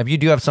 If you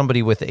do have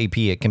somebody with AP,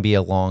 it can be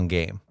a long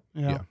game.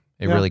 Yeah.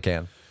 It really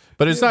can.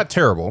 But it's not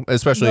terrible,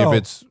 especially if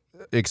it's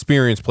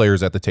experienced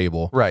players at the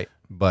table. Right.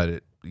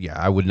 But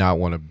I would not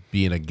want to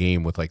be in a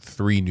game with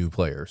 3 new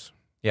players.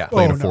 Yeah.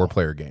 Playing a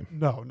 4-player game.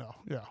 No.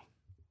 Yeah.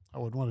 I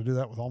wouldn't want to do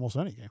that with almost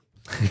any game.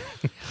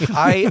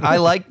 I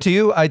like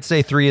 2. I'd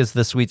say 3 is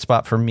the sweet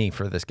spot for me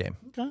for this game,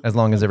 as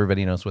long as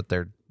everybody knows what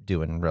they're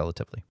doing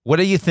relatively. What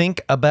do you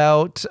think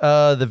about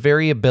the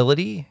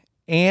variability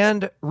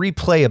and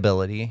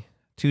replayability?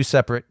 2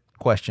 separate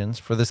questions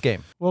for this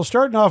game. Well,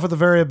 starting off with the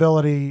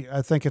variability,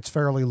 I think it's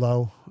fairly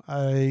low.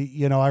 I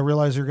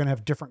realize you're going to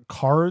have different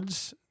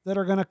cards that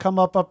are going to come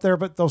up there,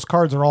 but those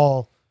cards are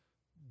all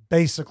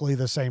basically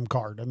the same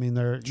card. I mean,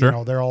 they're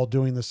they're all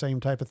doing the same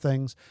type of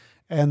things,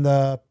 and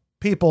the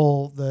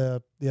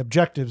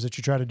objectives that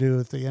you try to do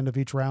at the end of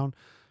each round,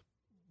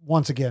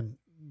 once again,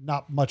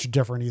 not much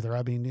different either.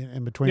 I mean,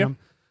 in between them.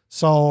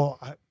 So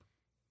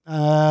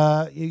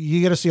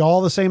you get to see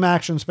all the same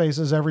action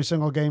spaces every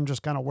single game,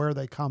 just kind of where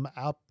they come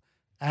up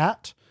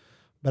at.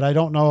 But I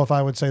don't know if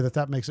I would say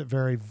that makes it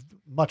very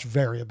much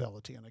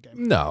variability in a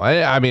game. No,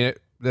 I mean,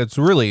 that's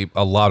really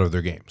a lot of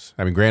their games.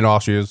 I mean, Grand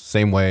Austria is the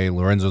same way,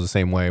 Lorenzo's the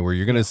same way, where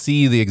you're going to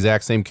see the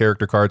exact same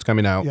character cards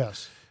coming out.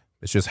 Yes.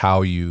 It's just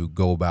how you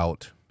go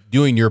about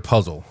doing your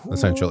puzzle,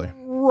 essentially.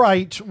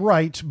 Right.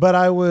 But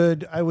I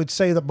would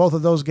say that both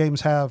of those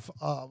games have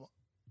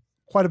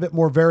quite a bit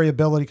more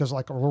variability because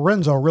like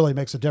Lorenzo really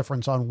makes a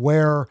difference on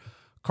where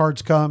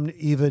cards come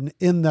even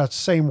in that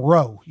same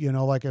row,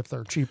 like if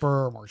they're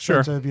cheaper or more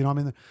expensive,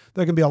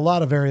 there can be a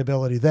lot of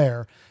variability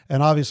there.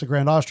 And obviously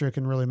Grand Austria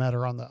can really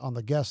matter on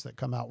the guests that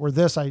come out. Where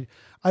this, I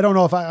don't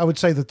know if I would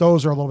say that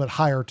those are a little bit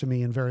higher to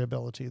me in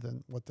variability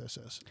than what this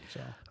is. So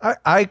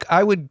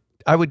I would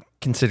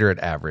consider it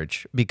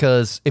average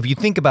because if you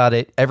think about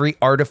it, every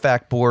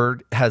artifact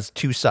board has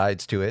two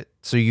sides to it.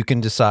 So you can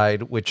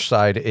decide which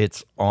side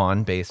it's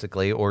on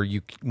basically, or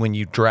when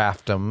you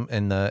draft them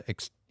in the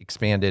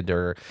expanded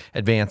or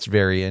advanced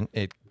variant,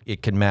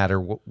 it can matter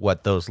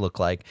what those look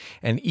like.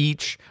 And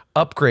each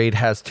upgrade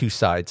has two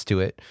sides to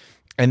it.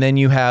 And then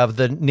you have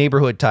the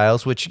neighborhood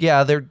tiles, which,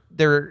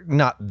 they're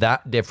not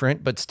that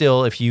different, but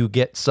still, if you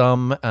get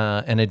some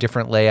and a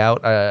different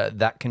layout,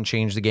 that can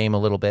change the game a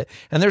little bit.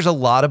 And there's a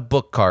lot of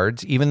book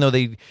cards, even though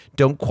they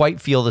don't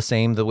quite feel the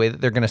same, the way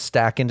that they're going to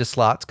stack into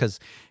slots, because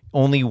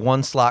only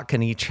one slot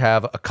can each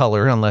have a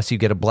color unless you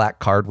get a black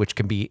card, which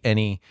can be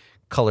any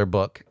color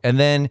book. And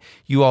then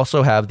you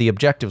also have the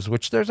objectives,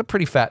 which there's a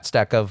pretty fat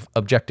stack of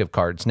objective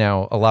cards.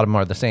 Now, a lot of them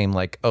are the same,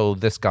 like, oh,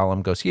 this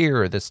golem goes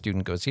here, or this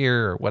student goes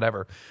here, or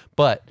whatever.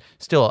 But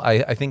still,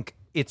 I think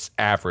it's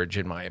average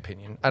in my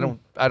opinion. I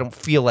don't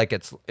feel like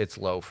it's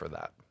low for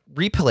that.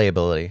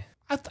 Replayability.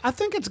 I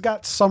think it's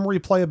got some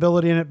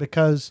replayability in it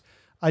because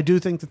I do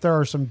think that there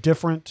are some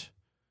different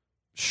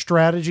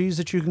strategies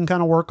that you can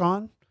kind of work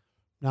on.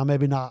 Now,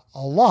 maybe not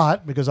a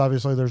lot because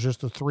obviously there's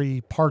just the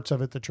 3 parts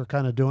of it that you're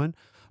kind of doing.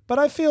 But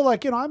I feel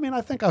like,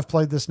 I think I've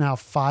played this now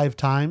 5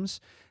 times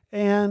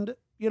and,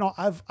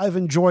 I've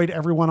enjoyed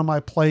every one of my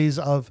plays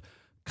of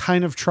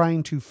kind of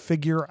trying to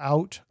figure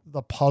out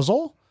the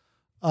puzzle.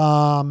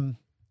 Now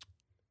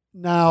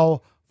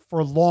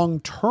for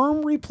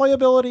long-term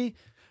replayability,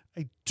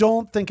 I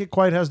don't think it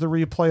quite has the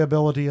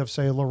replayability of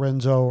say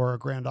Lorenzo or a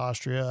Grand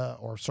Austria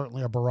or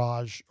certainly a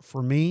Barrage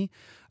for me.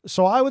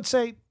 So I would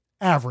say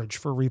average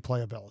for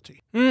replayability.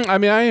 I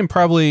am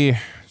probably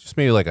just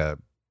maybe like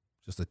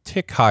just a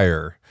tick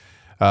higher.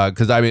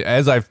 Because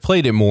as I've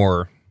played it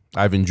more,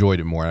 I've enjoyed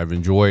it more. I've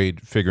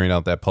enjoyed figuring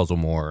out that puzzle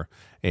more,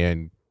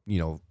 and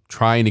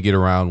trying to get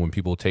around when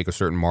people take a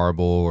certain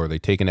marble or they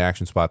take an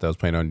action spot that I was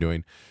planning on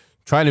doing,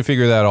 trying to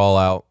figure that all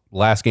out.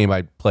 Last game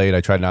I played,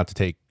 I tried not to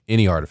take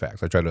any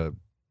artifacts. I tried to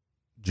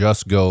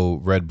just go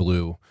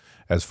red-blue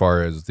as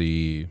far as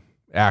the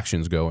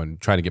actions go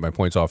and trying to get my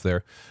points off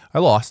there. I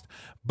lost,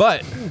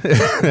 but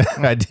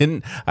I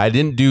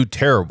didn't do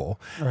terrible.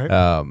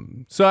 Right.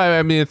 So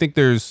I think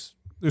there's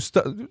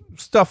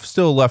stuff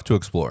still left to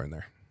explore in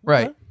there.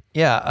 Right.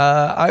 Yeah.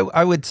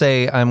 I would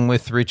say I'm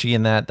with Richie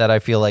in that I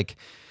feel like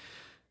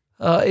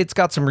it's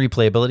got some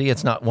replayability.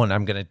 It's not one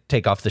I'm going to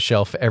take off the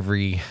shelf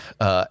every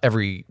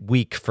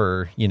week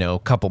for, a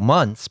couple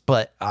months,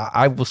 but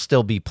I will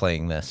still be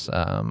playing this.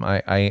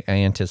 I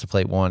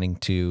anticipate wanting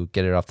to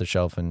get it off the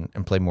shelf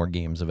and play more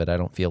games of it. I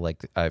don't feel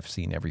like I've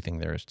seen everything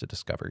there is to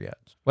discover yet.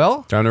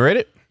 Well, time to rate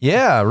it.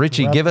 Yeah.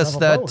 Richie, give us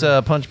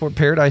that Punchboard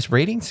Paradise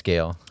rating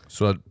scale.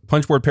 So at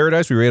Punchboard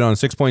Paradise, we rate on a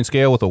 6-point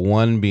scale, with a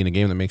 1 being a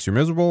game that makes you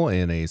miserable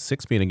and a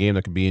 6 being a game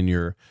that could be in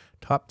your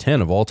top 10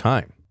 of all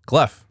time.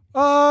 Clef.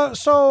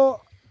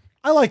 So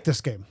I like this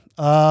game.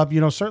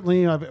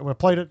 Certainly I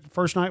played it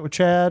first night with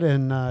Chad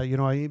and,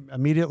 I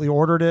immediately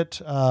ordered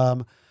it.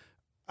 I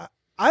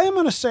am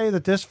going to say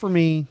that this, for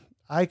me,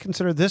 I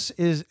consider this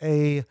is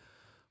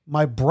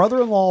my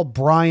brother-in-law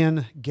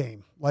Brian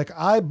game. Like,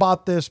 I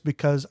bought this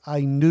because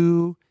I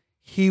knew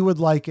he would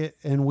like it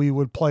and we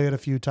would play it a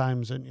few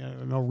times and,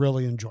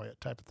 really enjoy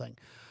it type of thing.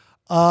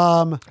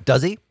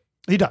 Does he?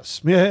 He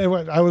does. Yeah,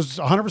 I was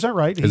 100%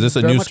 right. Is this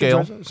a new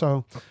scale?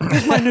 So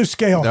this is my new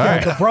scale.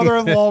 Right. The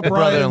brother-in-law Brian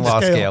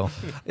brother-in-law scale.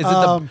 Is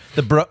it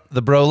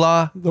the bro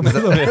law?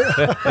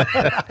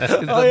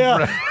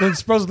 It's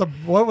supposed to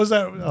what was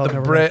that? Oh,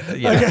 the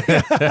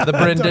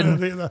Brendan.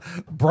 the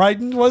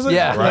Bryden, was it?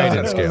 Yeah.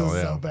 Bryden scale.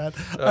 So bad.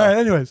 All right.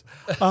 Anyways,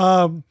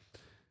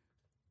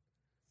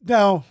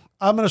 now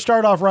I'm going to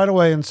start off right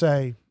away and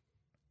say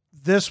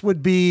this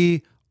would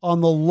be on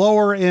the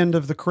lower end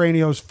of the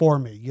Cranios for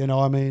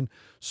me.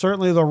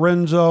 Certainly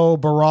Lorenzo,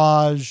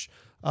 Barrage,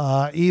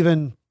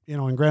 even,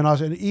 in Grand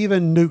Austria, and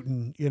even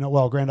Newton,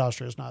 Grand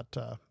Austria is not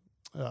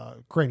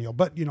Cranial,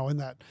 but, in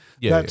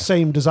that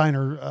same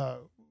designer,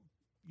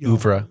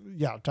 oeuvre.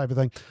 Type of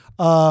thing.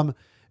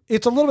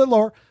 It's a little bit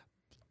lower.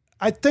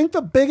 I think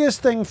the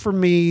biggest thing for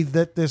me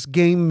that this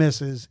game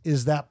misses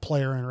is that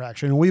player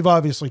interaction. And we've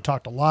obviously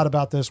talked a lot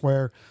about this,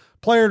 where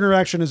player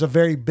interaction is a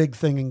very big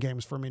thing in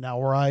games for me now,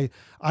 where I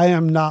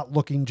am not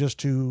looking just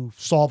to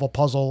solve a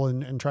puzzle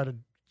and try to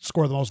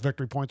score the most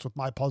victory points with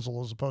my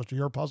puzzle as opposed to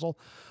your puzzle.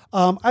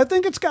 I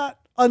think it's got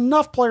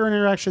enough player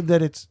interaction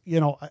that it's,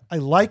 I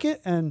like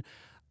it. And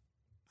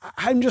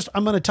I'm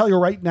going to tell you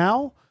right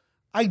now,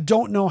 I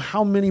don't know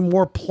how many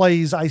more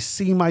plays I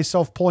see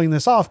myself pulling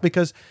this off,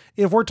 because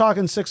if we're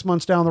talking 6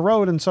 months down the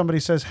road and somebody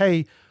says,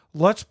 hey,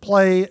 let's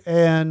play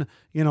an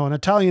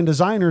Italian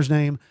designer's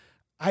name,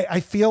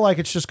 I feel like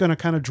it's just going to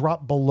kind of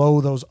drop below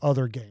those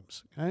other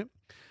games. Okay.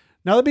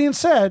 Now, that being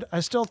said, I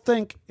still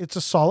think it's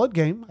a solid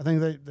game. I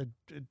think they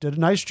did a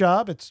nice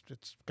job. It's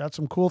got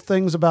some cool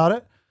things about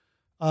it.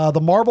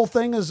 The marble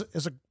thing is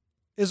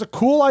a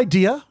cool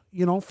idea,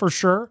 for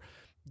sure.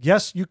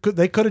 Yes,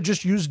 they could have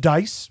just used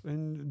dice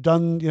and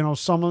done,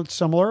 somewhat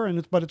similar,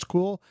 but it's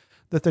cool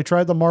that they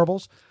tried the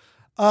marbles.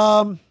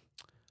 I'm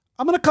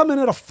going to come in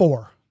at a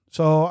 4.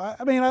 So,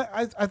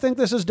 I think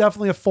this is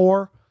definitely a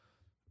 4.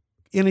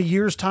 In a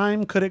year's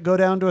time, could it go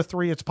down to a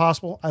 3? It's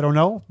possible. I don't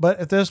know. But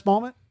at this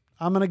moment,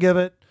 I'm going to give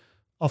it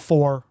a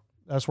 4.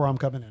 That's where I'm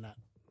coming in at.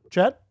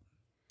 Chad?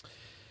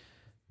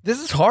 This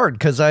is hard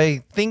because I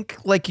think,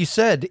 like you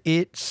said,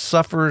 it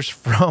suffers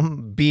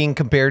from being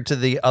compared to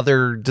the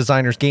other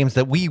designers' games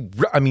that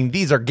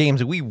these are games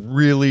that we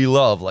really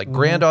love. Like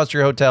Grand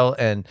Austria Hotel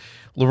and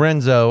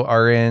Lorenzo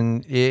are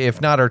in, if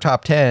not our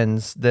top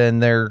 10s, then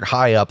they're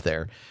high up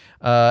there.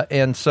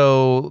 And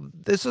so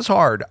this is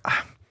hard.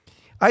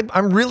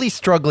 I'm really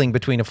struggling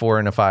between a 4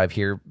 and a 5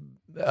 here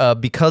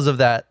because of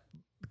that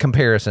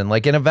comparison.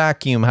 Like in a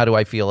vacuum, how do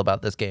I feel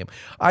about this game?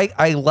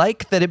 I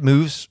like that it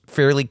moves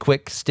fairly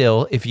quick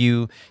still. If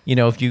you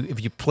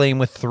play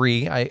with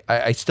 3,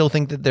 I still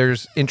think that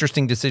there's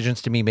interesting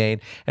decisions to be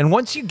made. And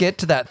once you get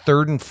to that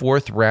 3rd and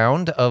 4th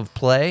round of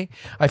play,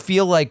 I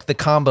feel like the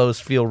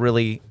combos feel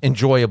really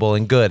enjoyable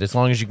and good as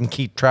long as you can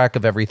keep track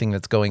of everything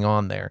that's going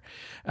on there.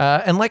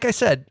 And like I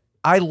said,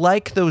 I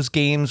like those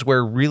games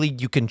where really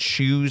you can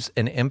choose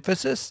an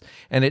emphasis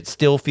and it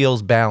still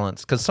feels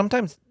balanced, because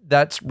sometimes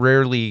that's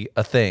rarely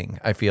a thing,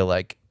 I feel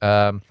like.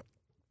 So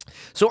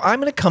I'm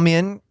going to come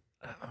in,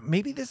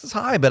 maybe this is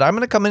high, but I'm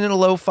going to come in at a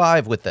low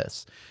 5 with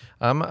this.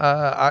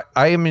 I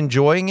am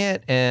enjoying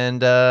it,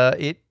 and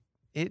it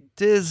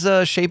is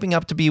shaping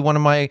up to be one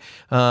of my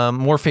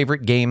more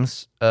favorite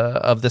games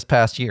of this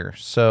past year.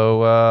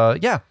 So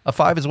a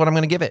 5 is what I'm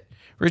going to give it.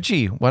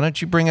 Richie, why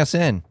don't you bring us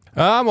in?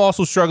 I'm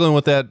also struggling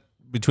with that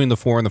between the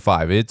 4 and the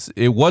 5.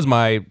 It was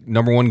my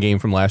number 1 game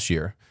from last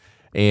year.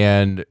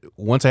 And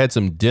once I had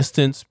some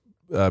distance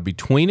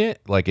between it,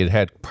 like it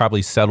had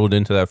probably settled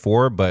into that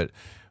 4, but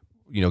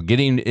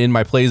getting in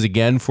my plays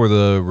again for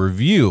the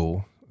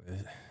review,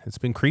 it's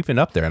been creeping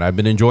up there and I've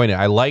been enjoying it.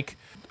 I like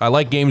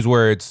games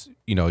where it's,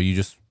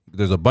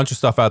 there's a bunch of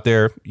stuff out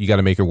there, you got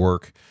to make it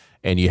work,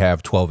 and you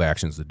have 12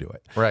 actions to do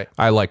it. Right.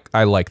 I like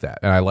that.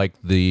 And I like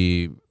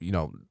the,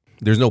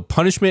 there's no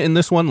punishment in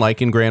this one,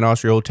 like in Grand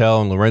Austria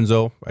Hotel and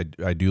Lorenzo.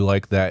 I do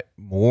like that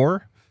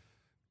more.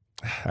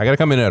 I got to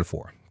come in at a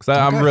 4. Because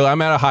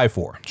I'm at a high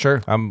 4.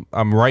 Sure. I'm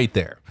right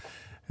there.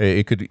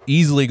 It could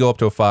easily go up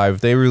to a 5.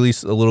 If they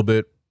release a little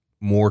bit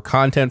more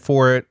content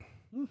for it,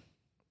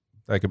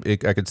 I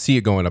could see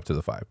it going up to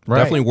the 5. Right.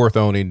 Definitely worth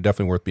owning.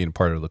 Definitely worth being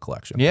part of the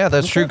collection. Yeah,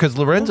 that's true, because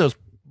Lorenzo's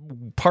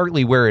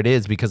partly where it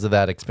is because of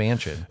that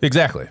expansion.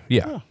 Exactly.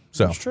 Yeah.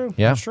 So that's true.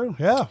 Yeah. That's true.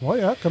 Yeah. Well,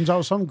 yeah. It comes out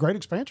with some great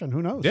expansion.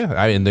 Who knows?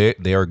 Yeah.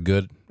 They are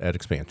good at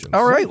expansions.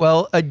 All right.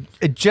 Well,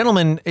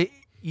 gentlemen,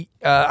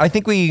 I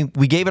think we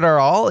gave it our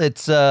all.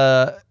 It's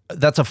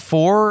that's a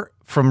 4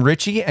 from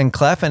Richie and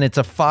Clef, and it's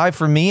a 5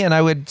 for me. And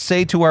I would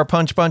say to our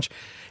Punch Bunch,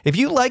 if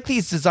you like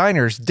these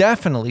designers,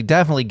 definitely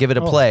give it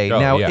a play.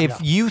 Now,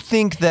 if you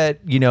think that,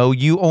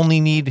 you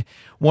only need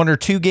 1 or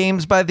 2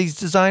 games by these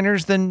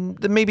designers, then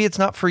maybe it's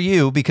not for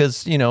you,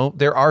 because,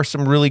 there are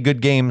some really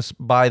good games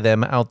by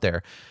them out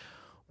there.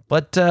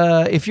 But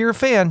if you're a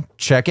fan,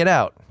 check it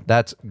out.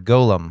 That's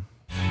Golem.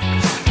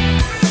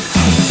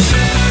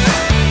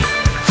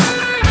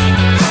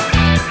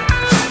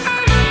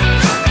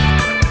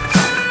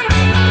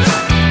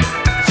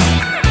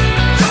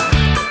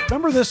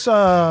 Remember this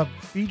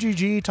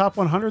BGG Top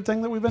 100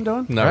 thing that we've been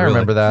doing? I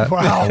remember that a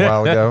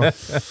while ago.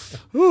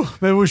 Ooh,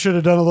 maybe we should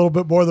have done a little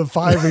bit more than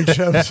 5 each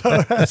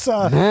episode.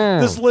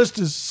 This list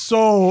is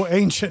so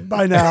ancient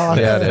by now.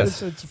 Yeah, it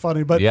is. It's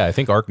funny, but yeah, I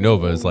think Ark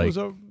Nova is like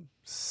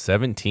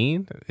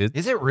 17.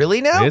 Is it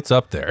really now? It's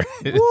up there.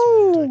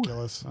 It's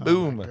ridiculous.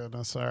 Boom. Oh my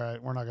goodness. All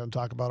right, we're not going to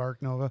talk about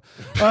Ark Nova.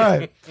 All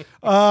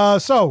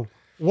right. So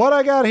what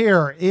I got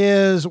here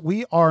is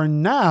we are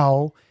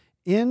now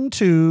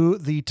into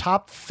the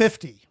top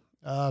 50.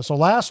 So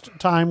last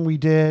time we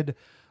did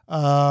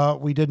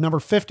number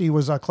 50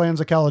 was Clans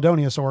of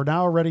Caledonia. So we're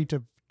now ready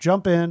to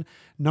jump in.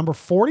 Number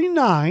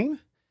 49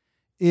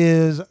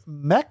 is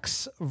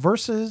Mechs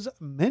versus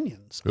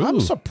Minions. Ooh. I'm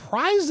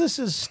surprised this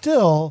is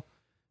still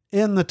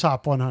in the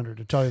top 100,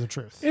 to tell you the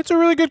truth. It's a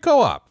really good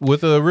co-op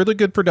with a really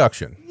good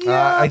production.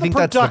 Yeah, I think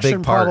that's the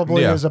big part.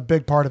 Probably is a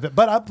big part of it.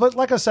 But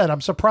like I said,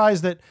 I'm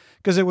surprised that,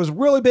 because it was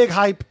really big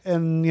hype,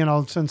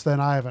 and since then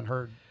I haven't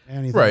heard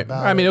anything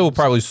about it. I mean, it will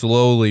probably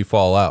slowly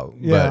fall out.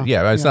 But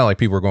it's not like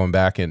people are going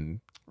back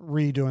and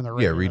redoing the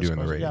rating. Redoing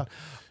the rating. Yeah.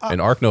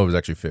 And Ark Nova is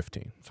actually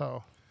 15.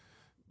 So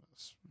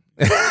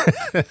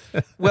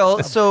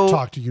well, so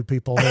talk to you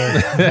people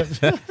there.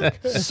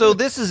 So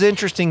this is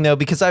interesting though,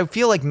 because I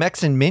feel like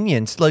Mechs and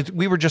Minions, like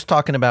we were just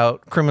talking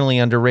about criminally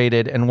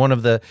underrated, and one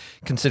of the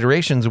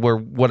considerations were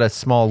what a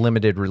small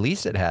limited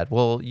release it had.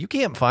 Well, you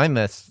can't find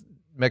this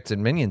Mechs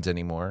and Minions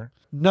anymore.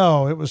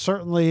 No, it was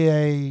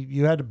certainly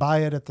you had to buy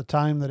it at the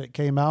time that it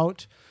came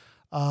out.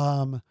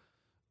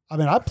 I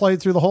mean, I played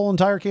through the whole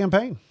entire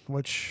campaign,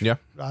 which,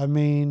 I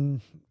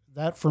mean,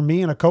 that for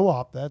me in a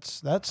co-op,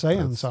 that's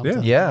saying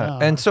something. Yeah.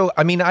 And so,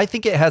 I mean, I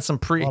think it has some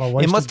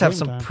it must have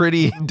some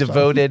pretty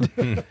devoted,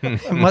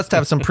 it must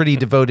have some pretty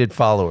devoted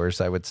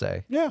followers, I would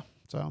say. Yeah.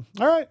 So,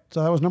 all right.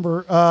 So that was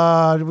number, you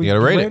got to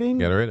rate it. You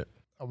got to rate it.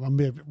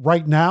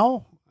 Right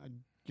now, I'd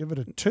give it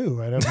a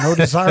 2. I have no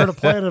desire to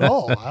play it at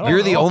all.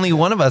 You're the only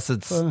one of us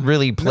that's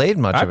really played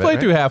much of it. I played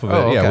through half of it.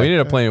 Okay. Yeah, we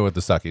ended up playing it with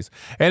the suckies.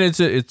 And it's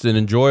an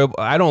enjoyable,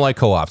 I don't like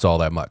co-ops all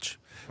that much.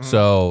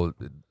 So,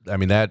 I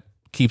mean, that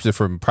keeps it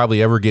from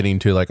probably ever getting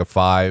to like a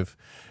 5.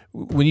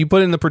 When you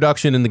put in the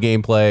production and the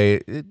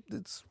gameplay,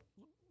 it's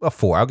a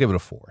 4. I'll give it a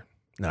 4.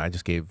 No, it's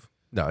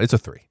a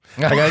 3.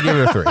 I gotta give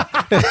it a 3.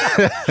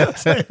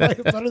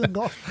 Better than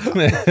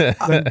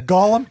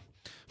Gollum.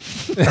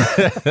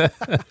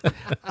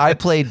 I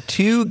played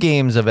 2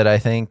 games of it, I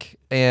think,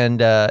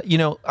 and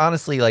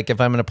honestly, like if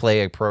I'm going to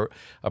play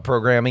a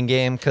programming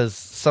game, because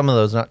some of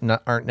those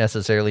aren't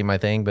necessarily my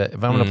thing, but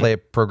if I'm going to play a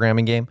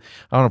programming game,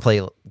 I want to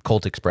play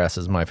Colt Express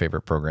is my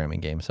favorite programming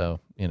game. So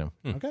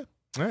Okay,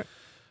 all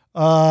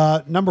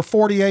right. Number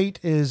 48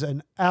 is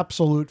an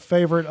absolute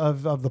favorite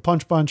of the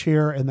Punch Bunch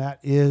here, and that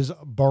is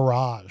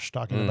Barrage.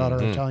 Talking about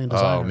our Italian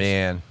designers. Oh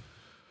man,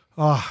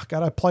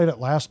 God, I played it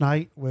last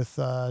night with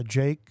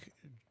Jake,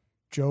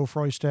 Joe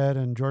Froisted,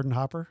 and Jordan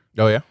Hopper.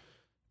 Oh yeah,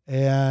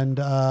 and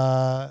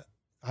I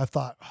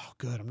thought, oh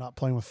good, I'm not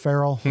playing with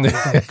Farrell. I'm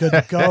good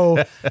to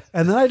go.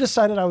 And then I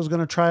decided I was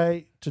going to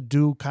try to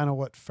do kind of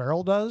what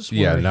Farrell does.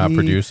 Yeah, not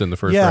produce in the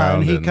first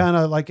round. Yeah, and he kind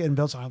of like and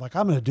builds. I'm like,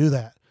 I'm going to do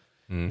that.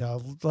 Yeah,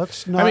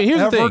 let's not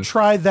ever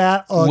try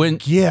that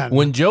again.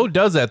 When Joe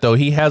does that, though,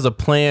 he has a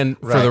plan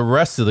for the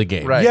rest of the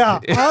game. Right. Yeah,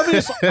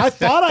 obviously, I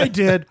thought I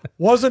did.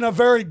 Wasn't a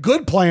very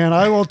good plan,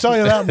 I will tell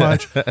you that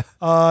much.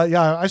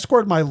 I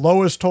scored my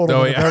lowest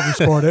total I've ever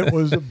scored. It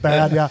was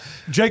bad. Yeah,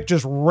 Jake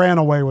just ran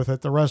away with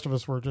it. The rest of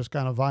us were just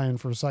kind of vying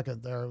for a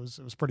second there. It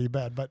was pretty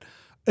bad, but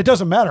it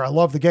doesn't matter. I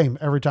love the game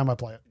every time I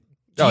play it.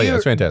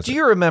 It's fantastic. Do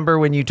you remember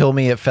when you told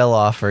me it fell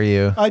off for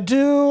you? I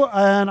do,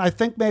 and I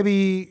think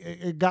maybe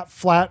it got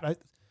flat.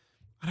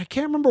 I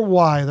can't remember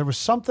why. There was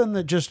something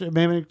that just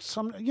maybe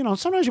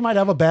sometimes you might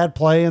have a bad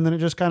play and then it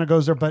just kind of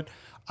goes there. But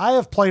I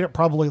have played it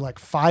probably like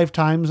 5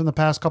 times in the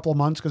past couple of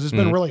months because it's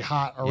been really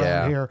hot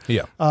around here.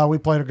 Yeah, we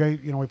played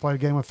a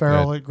game with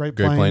Farrell at Great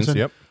Plains. And,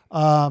 yep.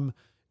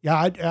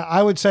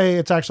 I would say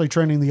it's actually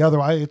trending the other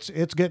way.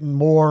 It's getting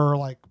more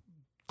like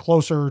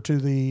closer to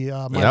the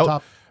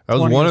top. That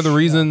was one of the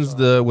reasons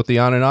with the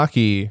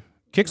Anunnaki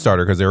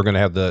Kickstarter, because they were going to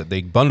have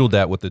they bundled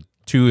that with the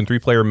 2 and 3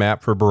 player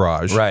map for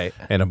Barrage, right,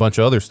 and a bunch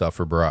of other stuff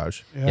for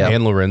Barrage,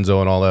 and Lorenzo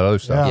and all that other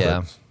stuff.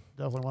 Yeah.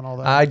 Definitely want all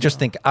that.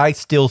 I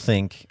still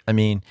think, I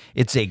mean,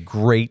 it's a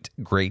great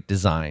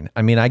design.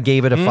 I mean, I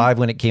gave it a 5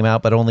 when it came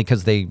out, but only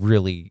because they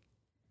really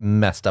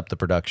messed up the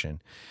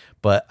production.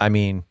 But I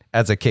mean,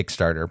 as a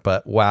Kickstarter,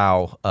 but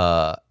wow,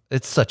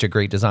 it's such a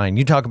great design.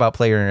 You talk about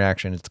player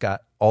interaction; it's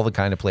got all the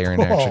kind of player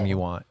interaction you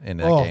want in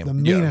that game. The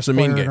meanest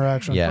player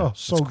interaction. Yeah,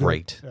 so it's good.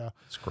 Great. Yeah,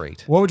 it's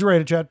great. What would you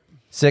rate it, Chad?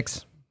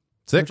 6.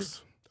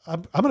 6.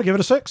 I'm going to give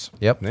it a 6.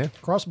 Yep. Yeah.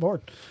 Across the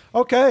board.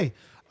 Okay.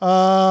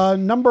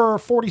 Number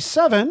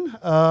 47,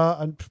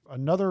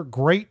 another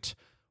great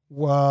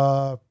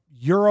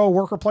Euro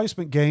worker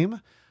placement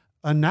game,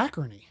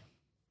 Anachrony.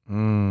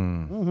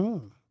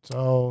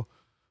 So,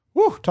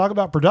 talk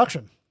about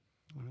production.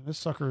 This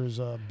sucker is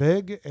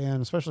big,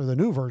 and especially the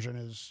new version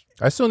is.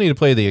 I still need to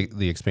play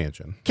the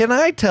expansion. Can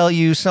I tell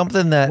you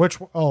something that?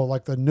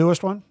 Like the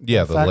newest one?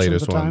 Yeah, the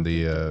latest one.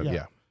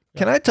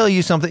 Can I tell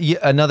you something?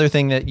 Another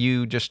thing that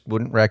you just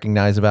wouldn't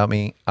recognize about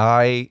me.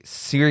 I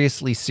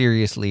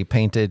seriously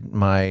painted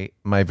my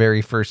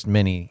very first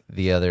mini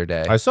the other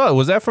day. I saw it.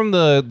 Was that from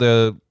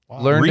the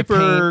Learn to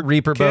Paint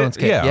Reaper Bones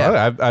kit?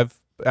 Yeah.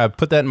 I've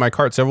put that in my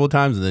cart several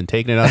times and then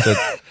taken it out.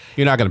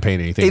 You're not going to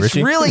paint anything,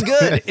 Richie. Really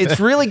good. It's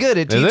really good.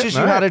 It teaches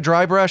you how to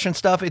dry brush and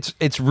stuff.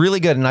 It's really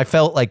good. And I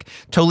felt like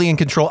totally in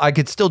control. I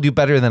could still do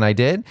better than I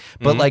did,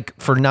 but like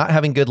for not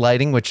having good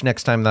lighting, which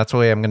next time that's the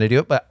way I'm going to do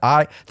it. But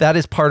that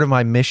is part of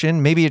my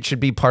mission. Maybe it should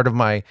be part of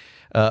my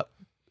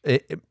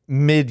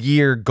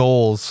mid-year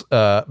goals.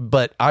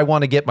 But I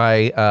want to get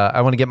my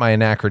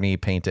Anachrony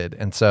painted.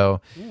 And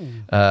so,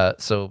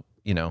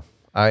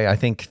 I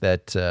think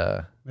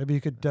that, maybe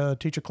you could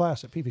teach a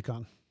class at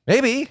PPCon.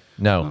 Maybe.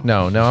 No,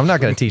 I'm not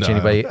going to teach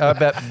anybody. I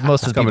bet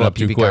most of the people at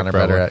PPCon are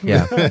better at.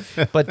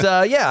 Yeah. But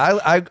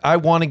I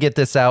want to get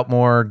this out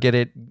more, get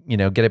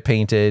it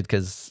painted,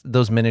 because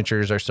those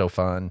miniatures are so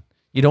fun.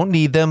 You don't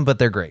need them, but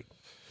they're great.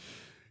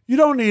 You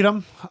don't need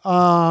them,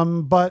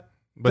 but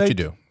you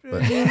do.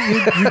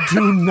 You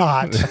do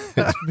not.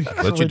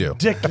 But you do.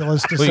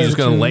 Ridiculous to say. You're just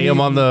going to lay them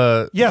on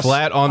the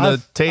flat on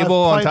the table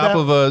on top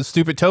of a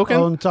stupid token?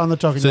 On the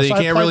token. So you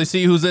can't really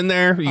see who's in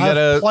there?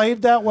 I've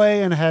played that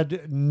way and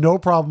had no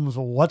problems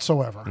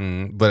whatsoever.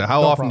 But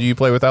how often do you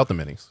play without the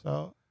minis?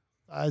 So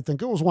I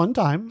think it was one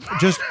time.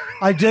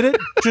 I did it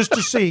just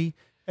to see,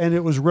 and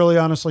it was really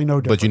honestly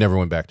no different. But you never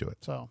went back to it.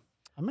 So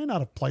I may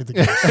not have played the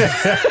game.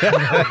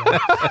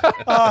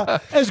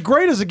 As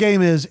great as the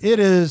game is, it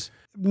is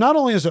not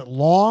only is it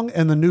long,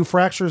 and the new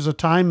Fractures of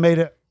Time made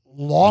it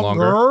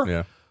longer.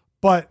 Yeah.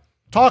 But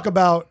talk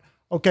about,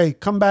 okay,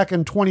 come back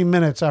in 20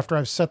 minutes after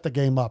I've set the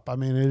game up. I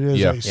mean, it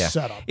is a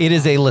setup. It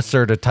is a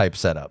Lacerda type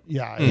setup.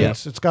 Yeah,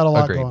 it's got a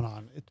lot going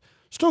on.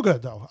 Still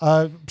good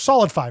though.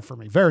 Solid 5 for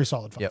me. Very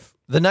solid 5. Yep.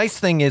 The nice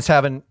thing is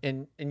having,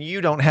 and you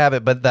don't have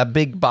it, but that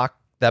big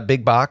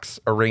box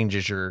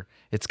arranges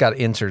it's got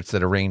inserts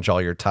that arrange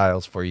all your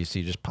tiles for you, so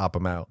you just pop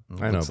them out.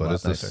 I know, but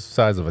it's the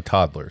size of a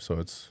toddler, so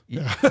it's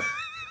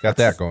got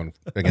that going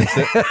against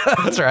it.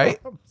 That's right.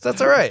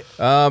 That's all right.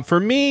 For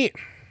me,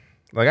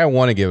 like, I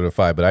want to give it a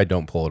 5, but I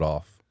don't pull it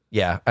off.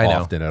 Yeah, I know.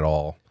 Often at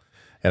all,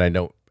 and I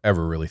don't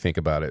ever really think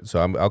about it. So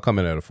I'll come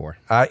in at a 4.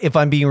 If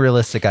I'm being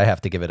realistic, I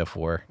have to give it a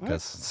 4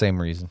 because same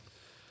reason.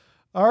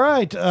 All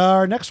right.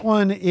 Our next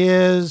one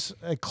is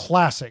a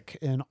classic,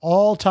 an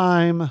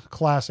all-time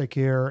classic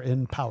here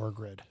in Power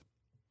Grid.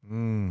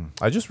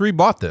 I just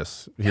rebought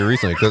this here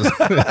recently because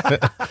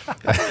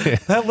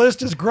that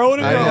list is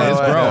growing and growing.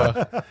 It's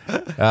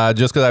growing.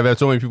 Just because I've had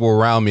so many people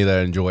around me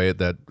that enjoy it,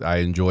 that I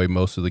enjoy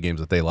most of the games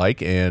that they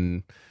like.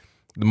 And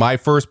my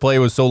first play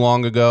was so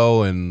long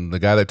ago, and the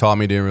guy that taught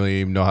me didn't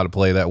really even know how to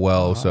play that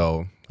well.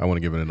 So I want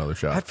to give it another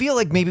shot. I feel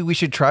like maybe we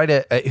should try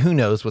to, who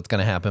knows what's going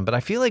to happen, but I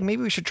feel like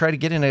maybe we should try to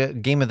get in a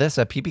game of this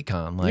at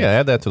PPCon. Like,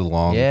 add that to the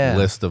long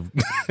list of...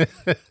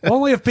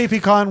 Only if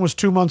PPCon was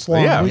 2 months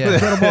long. Yeah. We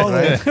could get them all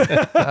in.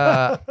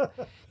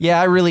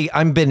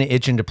 I've been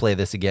itching to play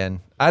this again.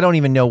 I don't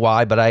even know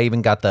why, but I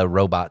even got the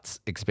robots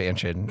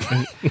expansion.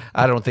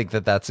 I don't think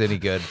that's any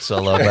good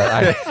solo,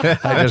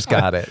 but I just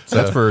got it. So.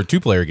 That's for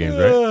 2-player games,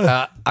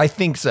 right? I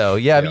think so.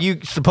 Yeah,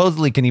 you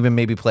supposedly can even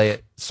maybe play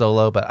it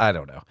solo, but I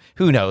don't know.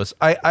 Who knows?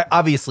 I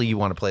obviously you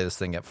want to play this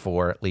thing at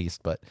 4 at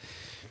least, but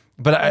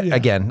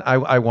again,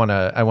 I want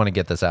to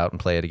get this out and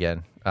play it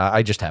again.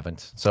 I just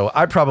haven't. So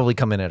I'd probably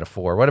come in at a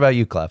 4. What about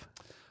you, Clev?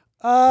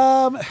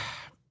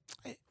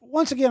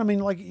 Once again, I mean,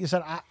 like you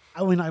said, I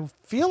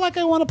feel like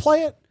I want to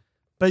play it,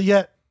 but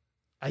yet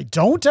I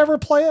don't ever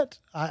play it.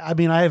 I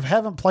mean, I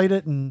haven't played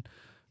it in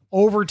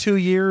over 2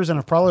 years, and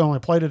I've probably only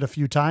played it a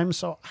few times,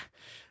 so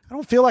I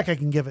don't feel like I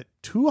can give it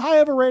too high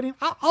of a rating.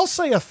 I'll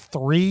say a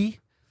 3,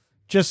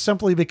 just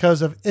simply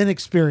because of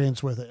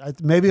inexperience with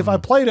it. Maybe if I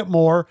played it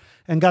more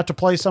and got to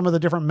play some of the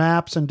different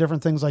maps and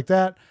different things like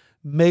that,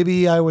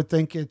 maybe I would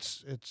think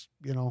it's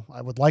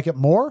I would like it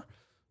more.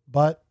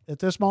 But at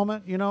this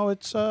moment,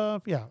 it's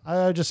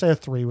I just say a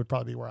 3 would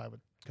probably be where I would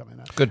come in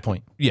at. Good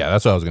point. Yeah,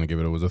 that's what I was going to give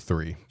it. It was a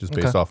 3, just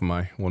based off of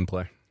my one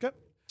play.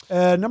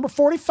 Okay. Number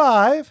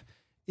 45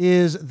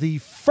 is the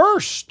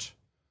first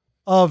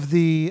of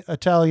the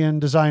Italian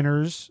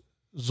designers,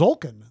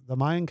 Tzolk'in, the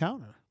Mayan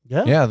Counter.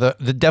 Yeah,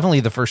 the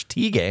definitely the first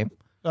T game.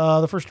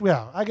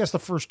 I guess the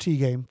first T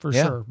game for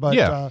sure. But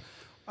at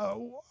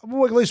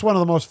least one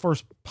of the most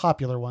first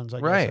popular ones, I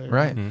guess.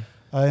 Right.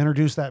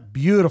 Introduced that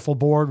beautiful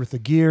board with the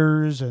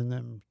gears and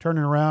then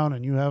turning around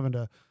and you having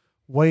to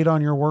wait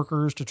on your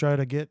workers to try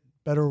to get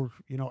better,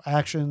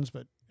 actions.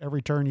 But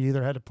every turn you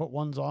either had to put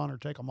ones on or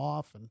take them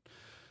off, and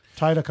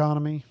tight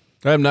economy.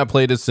 I have not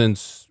played it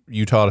since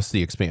you taught us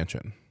the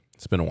expansion.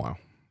 It's been a while.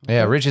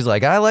 Yeah, Richie's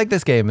like, I like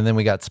this game. And then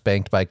we got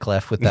spanked by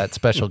Clef with that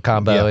special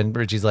combo. And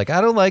Richie's like,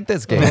 I don't like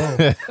this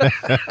game.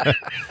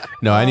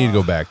 No, I need to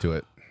go back to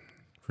it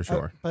for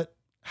sure. But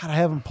I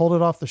haven't pulled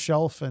it off the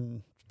shelf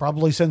and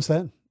probably since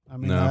then. I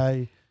mean,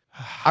 No.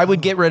 I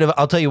would get rid of,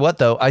 I'll tell you what,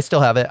 though, I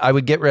still have it. I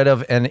would get rid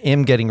of and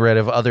am getting rid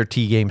of other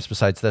T games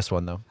besides this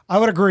one, though. I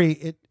would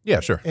agree.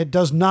 Sure. It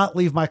does not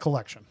leave my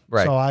collection.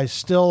 Right. So I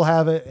still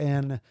have it.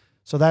 And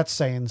so that's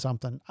saying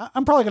something.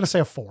 I'm probably going to say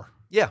a 4.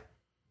 Yeah.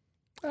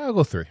 I'll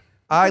go 3.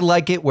 I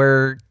like it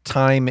where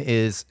time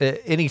is,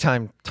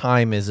 anytime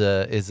time is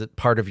a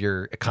part of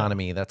your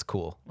economy. That's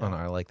cool. Oh, no,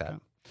 I like that.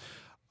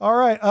 All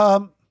right.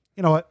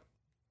 You know what?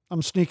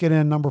 I'm sneaking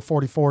in number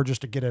 44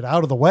 just to get it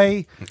out of the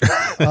way.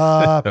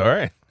 All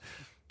right.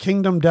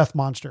 Kingdom Death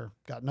Monster.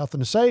 Got nothing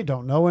to say.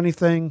 Don't know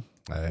anything.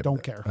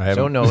 Don't care. I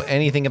don't know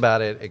anything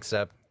about it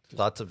except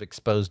lots of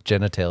exposed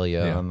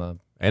genitalia on the.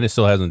 And it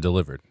still hasn't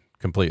delivered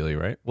completely,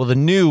 right? Well, the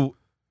new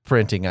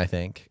printing, I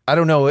think. I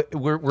don't know.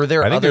 Were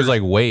there? I think there's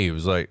like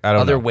waves. Like I don't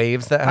know. Other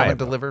waves that haven't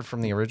delivered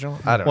from the original.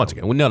 I don't. Once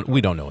again,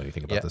 we don't know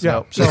anything about this.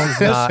 Yeah. So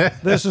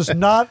this is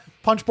not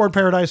Punchboard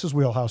Paradise's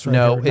wheelhouse, right?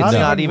 No, here. it's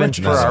not even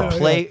for our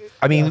play.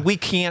 I mean, we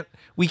can't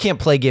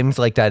play games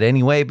like that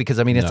anyway because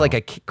I mean it's like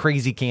a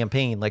crazy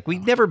campaign. Like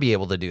we'd never be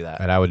able to do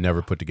that. And I would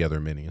never put together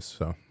minis.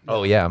 So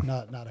oh yeah,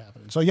 not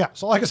happening. So yeah.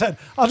 So like I said,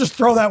 I'll just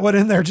throw that one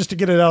in there just to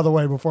get it out of the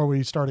way before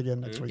we start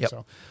again next week.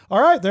 So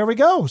all right, there we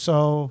go.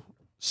 So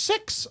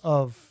 6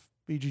 of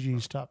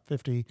BGG's top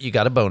 50. You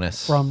got a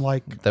bonus from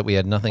like that we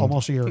had nothing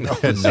almost a year ago.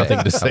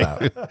 Nothing to say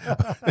about.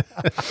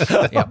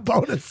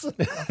 Bonus. Is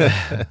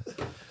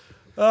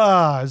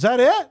that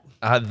it?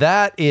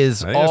 That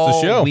is all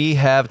the show we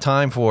have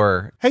time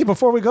for. Hey,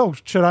 before we go,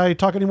 should I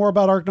talk any more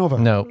about Ark Nova?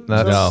 No.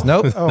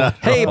 Nope. Oh.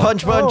 Hey,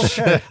 Punch Bunch.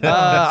 Okay.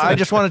 I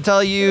just want to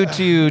tell you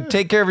to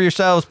take care of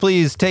yourselves.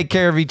 Please take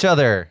care of each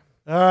other.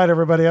 All right,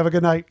 everybody. Have a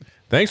good night.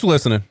 Thanks for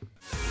listening.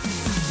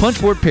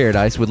 Punchboard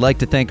Paradise would like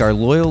to thank our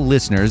loyal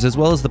listeners as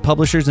well as the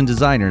publishers and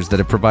designers that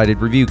have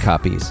provided review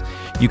copies.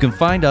 You can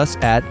find us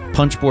at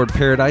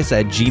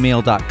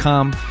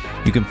punchboardparadise@gmail.com.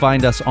 You can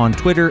find us on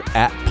Twitter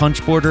at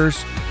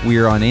Punchboarders. We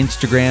are on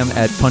Instagram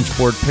at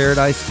Punchboard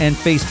Paradise and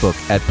Facebook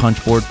at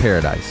Punchboard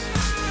Paradise.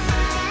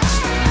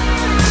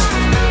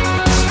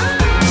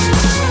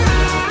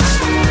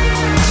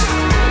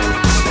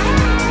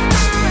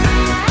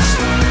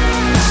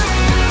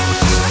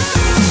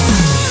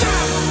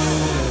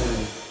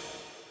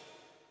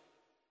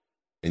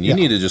 And you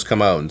need to just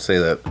come out and say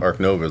that Ark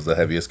Nova is the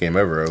heaviest game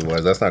ever.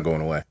 Otherwise, that's not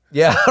going away.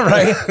 Yeah,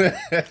 right.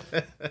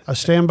 I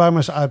stand by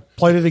myself. I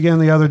played it again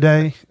the other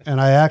day,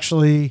 and I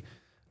think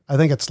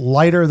it's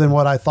lighter than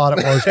what I thought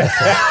it was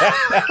before.